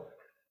jail,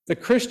 the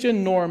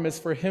Christian norm is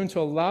for him to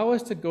allow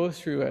us to go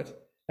through it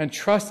and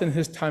trust in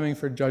his timing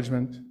for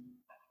judgment.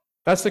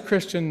 That's the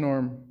Christian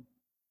norm.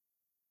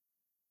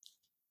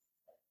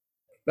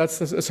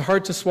 It's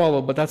hard to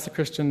swallow, but that's the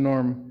Christian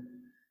norm.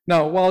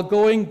 Now, while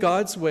going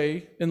God's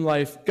way in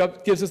life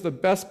God gives us the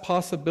best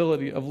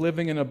possibility of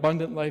living an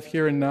abundant life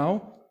here and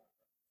now,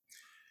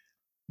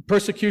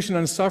 persecution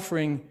and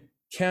suffering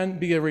can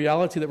be a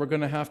reality that we're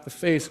going to have to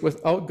face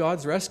without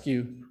God's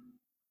rescue.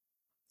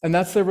 And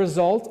that's the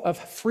result of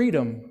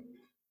freedom.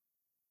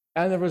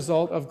 and the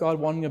result of God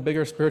wanting a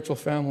bigger spiritual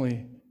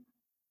family.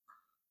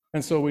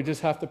 And so we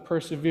just have to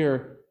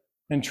persevere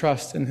and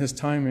trust in his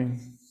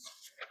timing,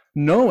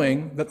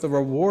 knowing that the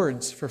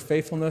rewards for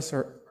faithfulness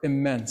are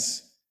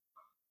immense,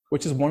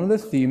 which is one of the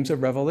themes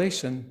of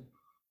Revelation.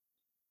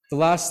 The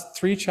last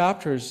 3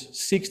 chapters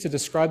seeks to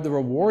describe the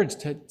rewards,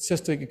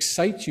 just to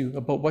excite you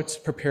about what's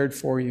prepared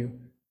for you.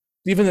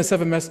 Even the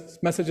 7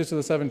 messages to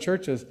the 7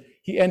 churches,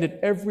 he ended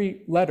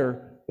every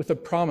letter with a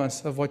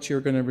promise of what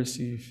you're going to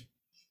receive.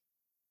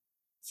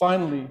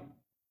 Finally,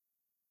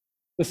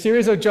 the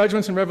series of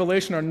judgments in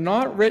Revelation are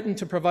not written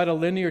to provide a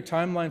linear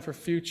timeline for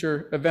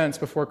future events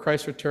before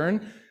Christ's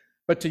return,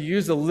 but to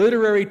use the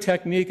literary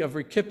technique of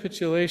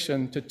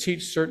recapitulation to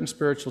teach certain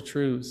spiritual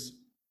truths.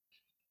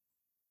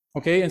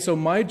 Okay, and so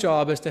my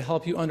job is to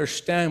help you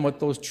understand what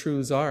those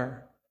truths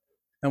are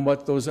and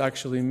what those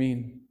actually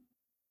mean.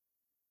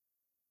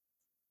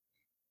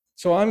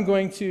 So I'm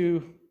going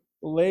to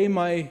lay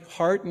my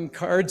heart and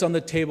cards on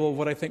the table of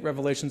what I think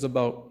Revelation's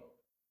about.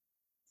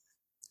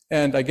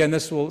 And again,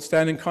 this will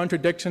stand in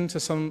contradiction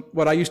to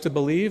what I used to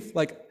believe.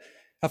 Like,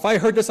 if I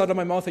heard this out of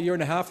my mouth a year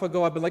and a half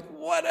ago, I'd be like,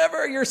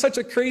 whatever, you're such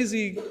a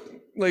crazy,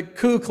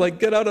 kook,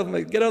 get out of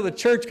the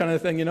church kind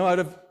of thing, I'd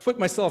have put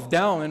myself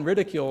down in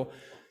ridicule.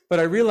 But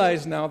I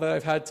realize now that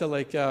I've had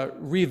to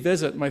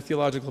revisit my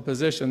theological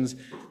positions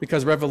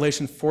because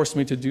Revelation forced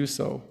me to do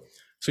so.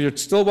 So you're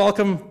still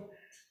welcome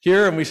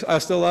here, and I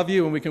still love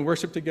you, and we can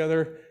worship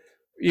together,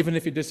 even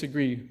if you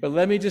disagree. But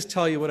let me just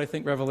tell you what I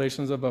think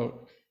Revelation is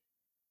about.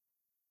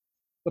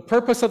 The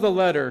purpose of the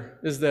letter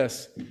is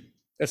this.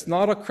 It's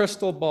not a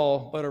crystal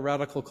ball, but a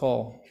radical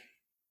call.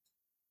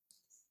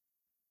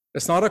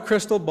 It's not a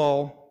crystal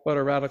ball, but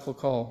a radical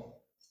call.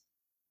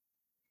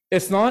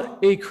 It's not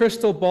a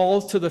crystal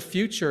ball to the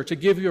future to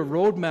give you a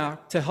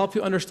roadmap to help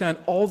you understand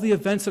all the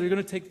events that are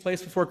going to take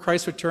place before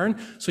Christ's return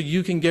so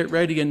you can get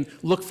ready and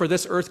look for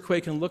this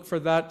earthquake and look for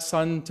that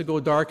sun to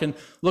go dark and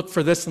look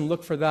for this and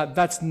look for that.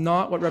 That's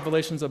not what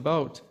Revelation's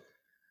about.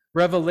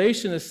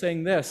 Revelation is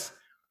saying this.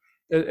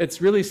 It's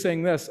really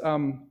saying this.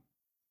 I'm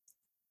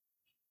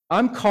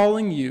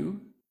calling you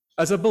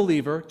as a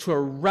believer to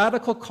a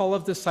radical call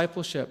of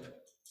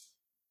discipleship,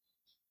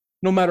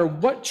 no matter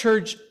what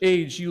church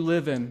age you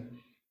live in.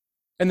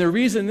 And the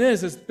reason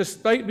is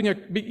despite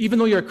even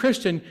though you're a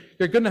Christian,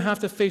 you're going to have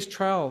to face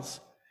trials.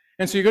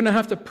 And so you're going to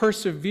have to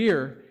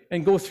persevere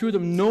and go through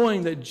them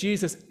knowing that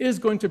Jesus is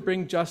going to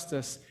bring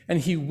justice and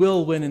he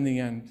will win in the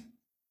end.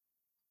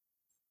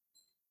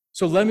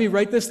 So let me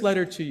write this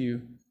letter to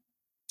you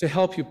to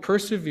help you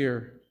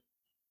persevere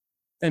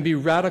and be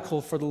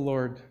radical for the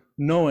Lord,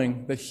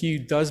 knowing that he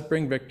does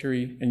bring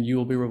victory and you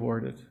will be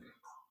rewarded.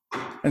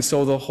 And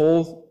so the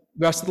whole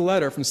rest of the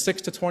letter from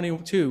 6 to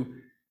 22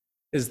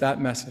 is that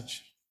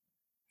message.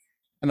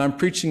 And I'm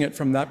preaching it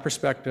from that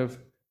perspective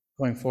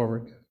going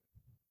forward.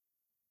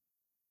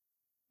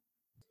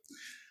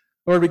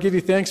 Lord, we give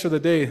you thanks for the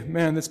day.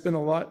 Man, it's been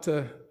a lot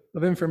of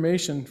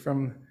information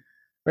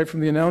right from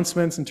the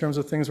announcements in terms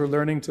of things we're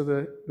learning to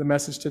the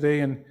message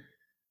today. And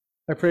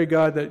I pray,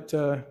 God,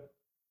 that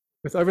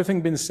with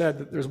everything being said,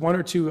 that there's 1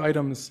 or 2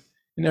 items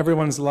in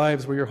everyone's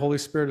lives where your Holy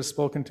Spirit has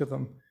spoken to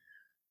them.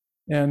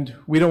 And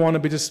we don't want to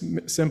be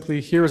just simply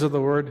hearers of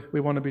the word.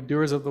 We want to be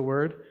doers of the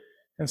word.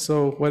 And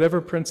so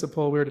whatever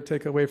principle we're to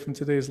take away from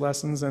today's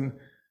lessons and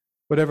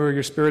whatever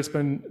your Spirit's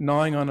been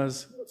gnawing on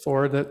us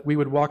for, that we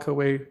would walk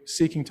away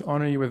seeking to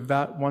honor you with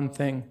that one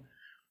thing.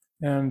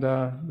 And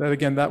that,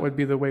 again, that would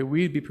be the way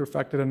we'd be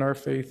perfected in our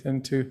faith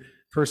and to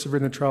persevere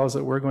in the trials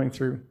that we're going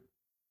through.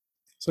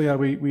 So yeah,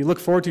 we look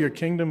forward to your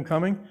kingdom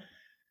coming.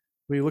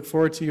 We look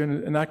forward to you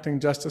enacting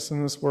justice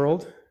in this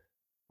world.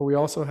 But we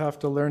also have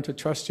to learn to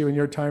trust you in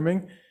your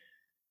timing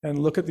and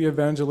look at the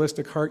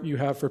evangelistic heart you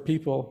have for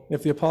people.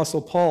 If the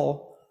Apostle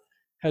Paul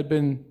had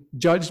been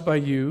judged by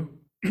you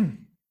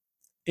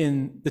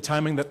in the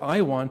timing that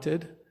I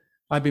wanted,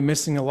 I'd be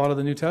missing a lot of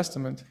the New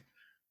Testament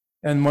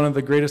and one of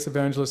the greatest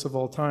evangelists of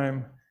all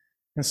time.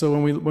 And so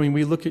when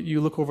we look at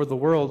you, look over the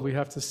world, we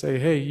have to say,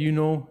 hey, you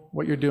know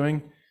what you're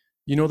doing.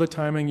 You know the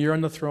timing. You're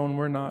on the throne.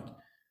 We're not.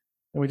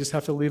 And we just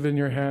have to leave it in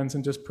your hands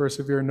and just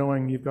persevere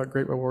knowing you've got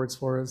great rewards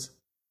for us.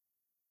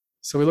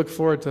 So we look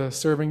forward to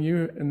serving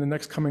you in the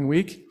next coming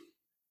week.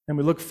 And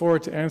we look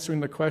forward to answering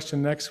the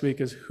question next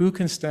week is who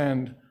can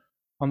stand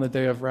on the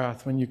day of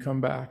wrath when you come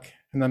back?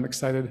 And I'm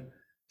excited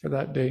for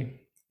that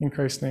day. In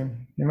Christ's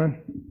name,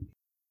 amen.